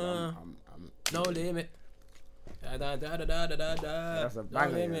start. 'Cause I'm- No limit. Da, da, da, da, da, da, da. that's a No banger.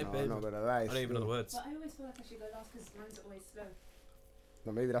 You limit, know, I'm baby. not gonna lie. I don't even know the words. But I always feel like I should go last because mine's always slow.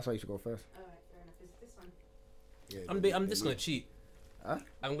 No, maybe that's why you should go first. Alright, fair enough. Is it this one? Yeah, I'm just gonna cheat. Huh?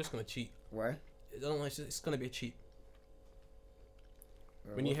 I'm just gonna cheat. Why? I don't know, it's gonna be a cheat.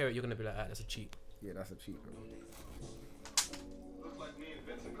 When you hear it, you're gonna be like, ah, that's a cheat. Yeah, that's a cheat. Bro. Looks like me and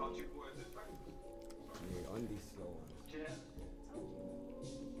Vincent caught you boys at breakfast. Yeah, on these slow ones.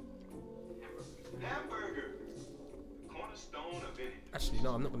 Hamburger. Cornerstone of any. Actually,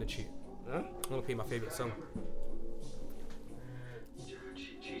 no, I'm not gonna cheat. Huh? I'm gonna play my favorite song.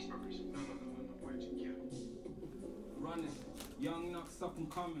 Cheeseburgers. No. Where'd you get 'em? Running, young nuts up and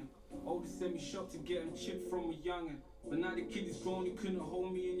coming. Oldest sent me shop to get him chipped from a youngin'. But now the kid is grown, you couldn't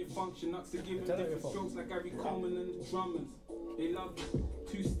hold me in your function. Nuts are giving Tell her your different fault. strokes like Gary Coleman and the drummers. They love it,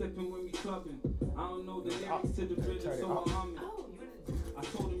 two-stepping when we clubbing. I don't know the lyrics to the Turn rhythm, it so up. I'm humming. I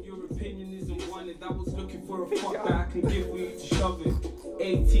told him your opinion isn't wanted. I was looking for a fuck that I can give for you to shove it.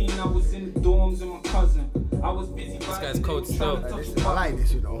 18, I was in the dorms with my cousin. I was busy guy's vibing, cold they were trying still. to touch This, the I like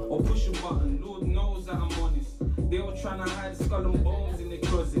this, you know. or push a button. Lord knows that I'm honest. They all trying to hide skull and bones in their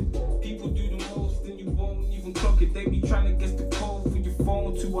closet. People do the most and you won't even clock it. They be trying to guess the code for your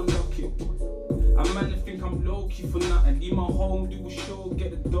phone to unlock it. A man that think I'm low key for nothing. Leave my home, do a show,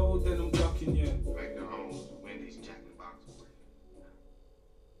 get the dough, then I'm ducking, yeah. Back to Holmes, Wendy's, Jack in the Box.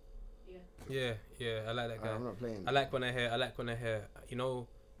 Yeah, I like that guy. I'm not playing. I like when I hear, you know,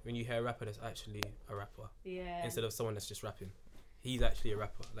 when you hear a rapper that's actually a rapper Yeah. instead of someone that's just rapping. He's actually a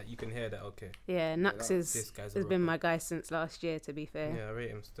rapper. Like you can hear that. Okay, Yeah, Nux this guy's a has been rapper. my guy since last year, to be fair. Yeah, I rate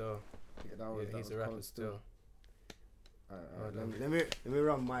him still. Yeah, that Yeah, that he's a was rapper cold still. Let me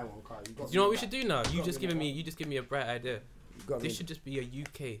run my one, Carl. Do you know what we should do now? You just give me a bright idea. This should just be a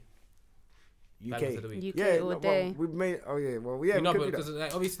UK. Banger for the week. UK all day. Well, we've made. Oh yeah. Well, yeah. You know, we could do because that.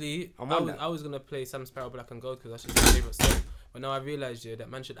 like, obviously I'm I on was, that. I was gonna play Sam Sparrow Black and Gold because that's just my favorite song. But now I realised that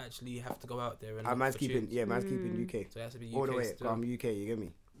man should actually have to go out there and. Man's look for keeping. tunes. Yeah, man's keeping UK. So it has to be UK All the way. still. I'm UK. You get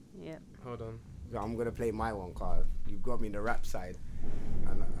me? Yeah. Hold on. So I'm gonna play my one, Carl. You've got me in the rap side,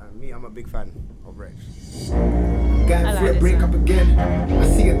 and me, I'm a big fan of Rex. Going I through like a this break one. up again. I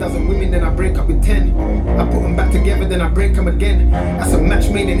see a dozen women, then I break up with 10. I put them back together, then I break them again. That's a match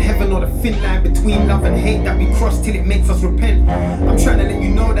made in heaven, or the thin line between love and hate that we cross till it makes us repent. I'm trying to let you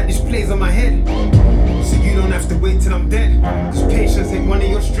know that this plays on my head, so you don't have to wait till I'm dead. Cause patience ain't one of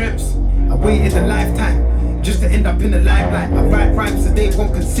your strengths. I waited a lifetime just to end up in the limelight. I write rhymes so they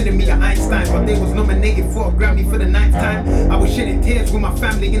won't consider me an Einstein, but they was nominated for a Grammy for the 9th time. I was shedding tears with my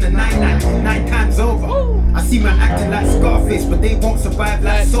family in the 9 times over. I see man acting like Scarface, but they won't survive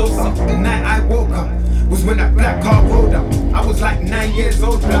like Sosa. The night I woke up was when that black car rolled up. I was like 9 years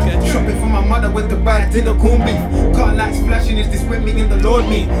old, shopping for my mother, went to buy dinner corned beef. Car lights flashing, is this when me and the Lord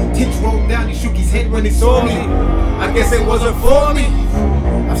me? Tints rolled down, he shook his head when he saw me. I guess it wasn't for me.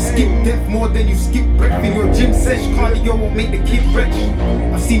 I've skipped death more than you skip breath in your gym sesh. Cardio won't make the kid rich.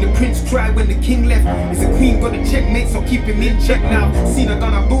 I've seen the prince cry when the king left. Is the queen got a checkmate, so keep him in check now. Seen a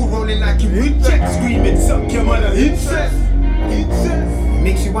gun a bull rolling like you in check, screaming, suck your mother, incest, incest.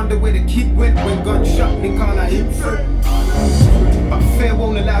 Makes you wonder where the kid went when gunshot, they call her infant. But fair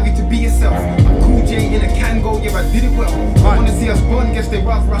won't allow you to be yourself. I'm Cool J in a Kango, yeah I did it well. I wanna see us born, guess they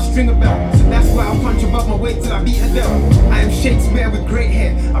rather I string a bell. So that's why I'll punch above my weight till I beat Adele. I am Shakespeare with great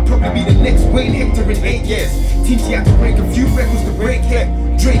hair. I'll probably be the next Wayne Hector in 8 years. Tinty had to break a few records to break hair.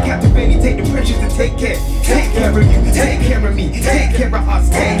 Drake had to barely take the pressures to take care. Take care of you, take care of me, take care of us,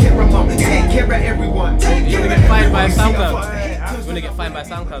 take care of mom, take care of everyone. Take You're care gonna of get fined by everyone. SoundCloud. You're gonna get fined by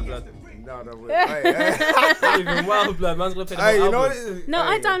SoundCloud, blood. No, wait. Not even wild, blood. Man's gonna play the Hey, whole you know album. what? it is? No,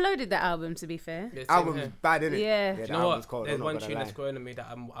 Hey, I downloaded that album, to be fair. Yeah, same Album's here. bad, innit? Yeah. The You know album's what? cold. There's I'm not one gonna tune lie. that's growing on me that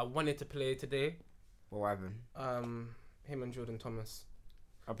I wanted to play today. What happened? Him and Jordan Thomas.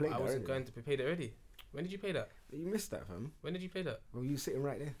 I played I that wasn't already. going to play it already. When did you play that? You missed that, fam. When did you play that? Well, you sitting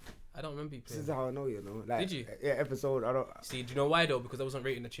right there. I don't remember you This playing. is how I know you know. Like, Did you? Yeah, episode. I don't. See, do you know why though? Because I wasn't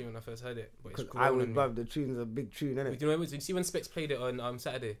rating the tune when I first heard it. But it's Because I grown was on me. above the tune's a big tune, innit? Do you know what? Did you see when Specs played it on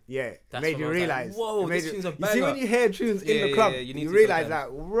Saturday? Yeah, it That's made when you I was like, realize. whoa, it made this tune's a You see when banger. you hear tunes in Yeah, the club, yeah, you need you to realize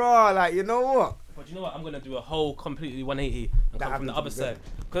sometimes. that raw, like you know what? But you know what? I'm gonna do a whole completely 180 and That come from the happens other to be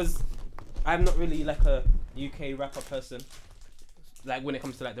side because I'm not really like a UK rapper person. Like when it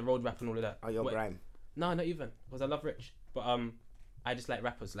comes to like the road rap and all of that. Oh, your What- grime. No, not even because I love Rich. But I just like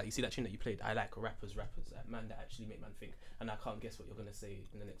rappers. Like you see that tune that you played. I like rappers, like man that actually make man think. And I can't guess what you're gonna say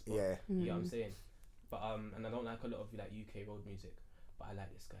in the next bar. Yeah. You know what I'm saying? But and I don't like a lot of like UK road music. But I like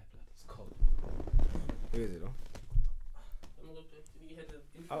this guy. Blood, it's cold. Who is it though? I'm gonna play. You hear the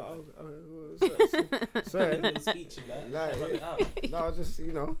Sorry. little speech and that. Like, Rub it out. No, I just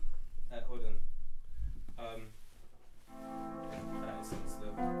you know. Hold on. Alright,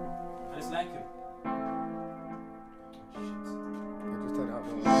 I just like him. I just turn it up.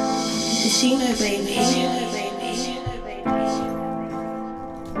 Casino baby.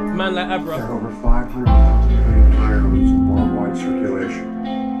 Man like Got Abra. over 500,000 firearms in worldwide circulation.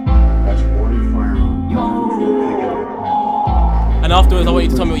 That's 40 firearms. And afterwards, I want you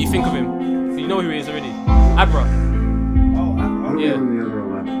to tell me what you think of him. You know who he is already. Abra. What are we Yeah. doing the other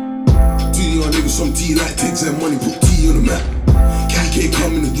 11? Two young niggas from T like takes that money, put T on the map. KK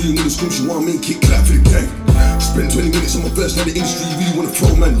come in the room with a scream, she want me kick clap for the gang. Spend 20 minutes on my verse, now the industry really wanna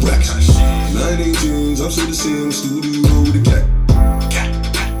throw man racks. 918s, I'm still the same, studio with a cat.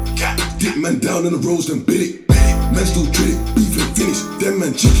 Dip man down in the roads, then bit it. Man still did it, beef and finish. Them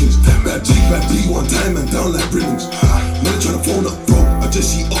man chickens, bad G, bad B, one time man down like ribbons. Man tryna phone up, bro. I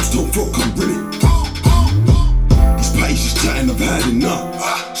just see ups, don't throw, come bring it. These parties just chatting, I've had enough.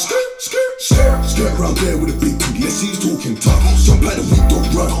 Skirt around there with a big tooth, let's see who's talking tough. Jump like the weak, don't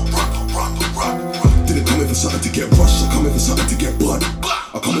run. Didn't come in for something to get rushed, I come in for something to get blood.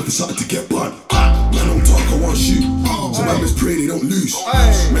 I come in for something to get blood. Man on talk, I want shoot. So man must pray they don't lose.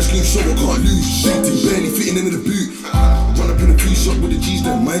 Man scream show, I can't lose. Shitting barely fitting into the boot. Run up in a crease shop with the G's,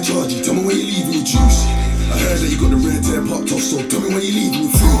 then my charge. Tell me when you leaving your juice. I heard that you got the red hair popped off, so tell me when you leaving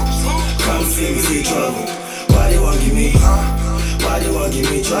your food. Come see me see trouble. Why they want give me? Why they want give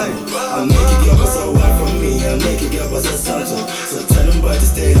me trouble? I make it girl but so wide from me. I make it girl but so subtle. So tell them boys to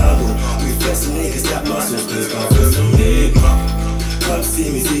stay humble. We flex the niggas that muscles. Please come flex them big. Come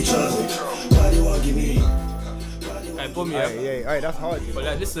see me see trouble. Why they want give me? Like, boom, yeah. Yeah, that's hard. But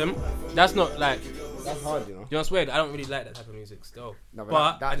like, listen, that's not like That's hard, you know. You know what's weird? I don't really like that type of music still. No,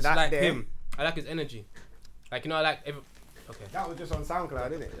 but that- I just that like there- him. I like his energy. Like, you know, I like... Okay. That was just on SoundCloud,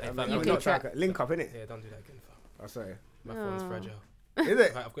 didn't it? Hey, I fam, mean, UK not track. track, link up, innit? Yeah, don't do that again, fam. Oh, sorry. My phone's fragile. Is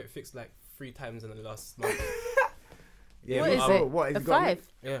it? I've got it fixed like 3 times in the last month. Yeah, What is oh, it? what, has A he got 5?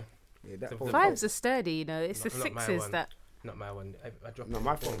 Yeah. Yeah, that The phone- Fives are sturdy, you know. It's the Not my 6s one. that. Not my one. I dropped No, it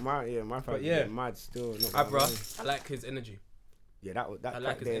my before. phone, my phone, yeah. mad still. Not Ah, bad, bro, man. I like his energy. Yeah, that I like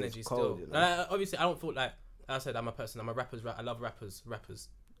track his there is energy cold, still. you know? Obviously, I don't feel like I said I'm a person. I'm a rapper's I love rappers.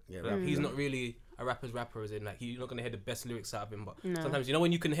 Yeah, Like, he's not really a rapper's rapper, as in like you're not gonna hear the best lyrics out of him. But No. sometimes you know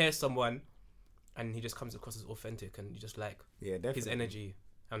when you can hear someone, and he just comes across as authentic, and you just like yeah, definitely. his energy,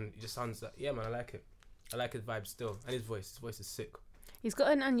 and it just sounds like man, I like it. I like his vibe still, and his voice. His voice is sick. He's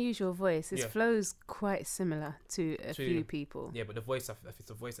got an unusual voice. His Yeah. flow's quite similar to a few people. Yeah, but the voice, if it's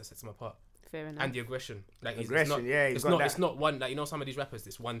the voice that sets him apart, Fair enough. and the aggression, like Aggression, it's not, yeah, he's it's got not, that. it's not one. Like you know, some of these rappers,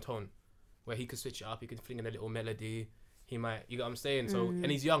 it's one tone, where he could switch it up. He could fling in a little melody. He might, you know what I'm saying? So, and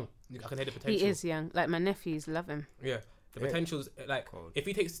he's young. I can hear the potential. He is young. Like my nephews love him. Yeah, the Yeah. potential's like Cold. if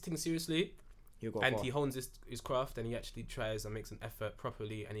he takes things seriously He'll go and far. he hones his craft and he actually tries and makes an effort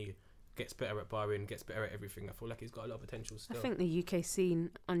properly and he gets better at barring, gets better at everything. I feel like he's got a lot of potential still. I think the UK scene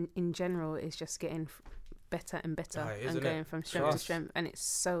in general is just getting better and better Ah, it is, and isn't going it? from strength to Trust. strength, and it's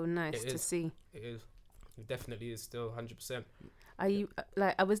so nice It to is. see. It is. It definitely is still 100%.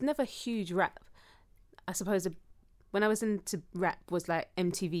 I was never a huge rap. I suppose when I was into rap was like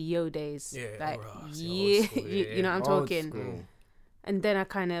MTV Yo days. Yeah, like alright, so yeah, old school, you know what I'm Old talking. school. And then I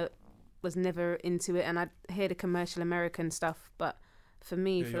kind of was never into it, and I'd hear the commercial American stuff, but for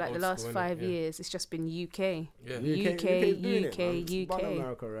me, Yeah, for you're like the old last school, innit? 5 Yeah. years, it's just been UK. Yeah. UK. Bun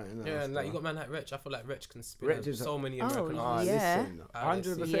America right now. Yeah, and like you still. got man like Wretch. I feel like Wretch can spin Wretch is so many Oh, American Ah, artists. yeah. listen, Ah, let's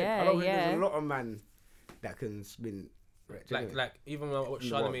see. 100%. I Yeah, don't think yeah. there's a lot of man that can spin Wretch. innit? Like even when I watched You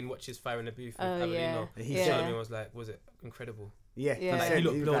Charlemagne watch his Fire in the Booth with Oh, Avelino, yeah. And he Yeah. said- Charlemagne was like, was it incredible? Yeah, Yeah. Like, said he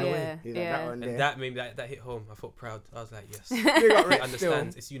looked was blown like, away. you know, Yeah. that one And there. that made me that hit home. I felt proud. I was like, yes, Big up he Wretch understands.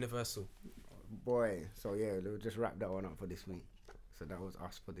 still. It's universal. Boy, so yeah, we'll just wrap that one up for this week. So that was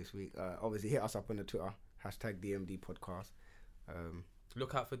us for this week. Obviously, hit us up on the Twitter, #DMD podcast.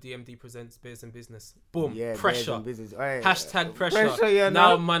 Look out for DMD presents Beers and Business. Boom, Yeah, pressure. Business. Hey, Hashtag pressure. yeah,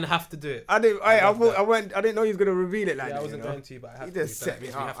 now no. man have to do it. I didn't. I I love thought that. I didn't know he was gonna reveal it like Yeah, that. I wasn't you know? going to, but I have He to. just so that set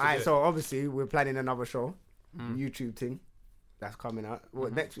means it we up. have to Alright, do so obviously we're planning another show, Mm. YouTube thing, that's coming out. What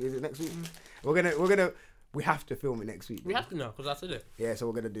Mm-hmm. next? Is it next week? We have to film it next week. We have to know because I said it. Yeah, so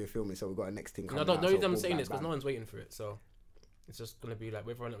we're gonna do a filming. So we got a next thing No, coming don't out. know so if I'm boom, saying bam, this because bam. no one's waiting for it. So it's just gonna be like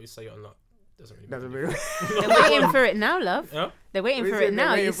whether or not we say it or not doesn't really. Doesn't matter. really. They're waiting for it now, love. Yeah? They're waiting We for said it they're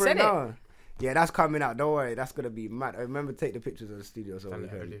now. waiting You for said it. now. Yeah, that's coming out. Don't worry, that's gonna be mad. Remember, take the pictures of the studio so Done we it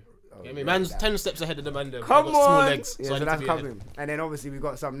can. already. Oh, Yeah, yeah, man's that. 10 steps ahead of the man. Them. Come I've got small on. legs, Yeah, so I so need to that's be ahead. coming. And then obviously we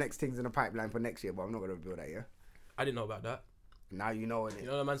got some next things in the pipeline for next year, but I'm not gonna reveal that. Yeah. I didn't know about that. Now you know it. You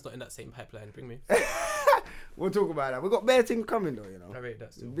know, the man's not in that same pipeline. Bring me. We'll talk about that. We got bare things coming though, you know. I rate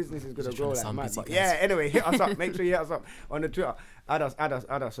that still. Business is gonna Just grow trying to like sound mad. busy, But guys. yeah, anyway, hit us up. Make sure you hit us up on the Twitter. Add us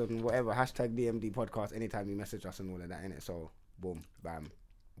on whatever. #DMD podcast. Anytime you message us and all of that, innit? So boom, bam,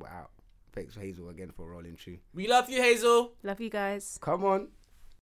 we're out. Thanks for Hazel again for rolling through. We love you, Hazel. Love you guys. Come on.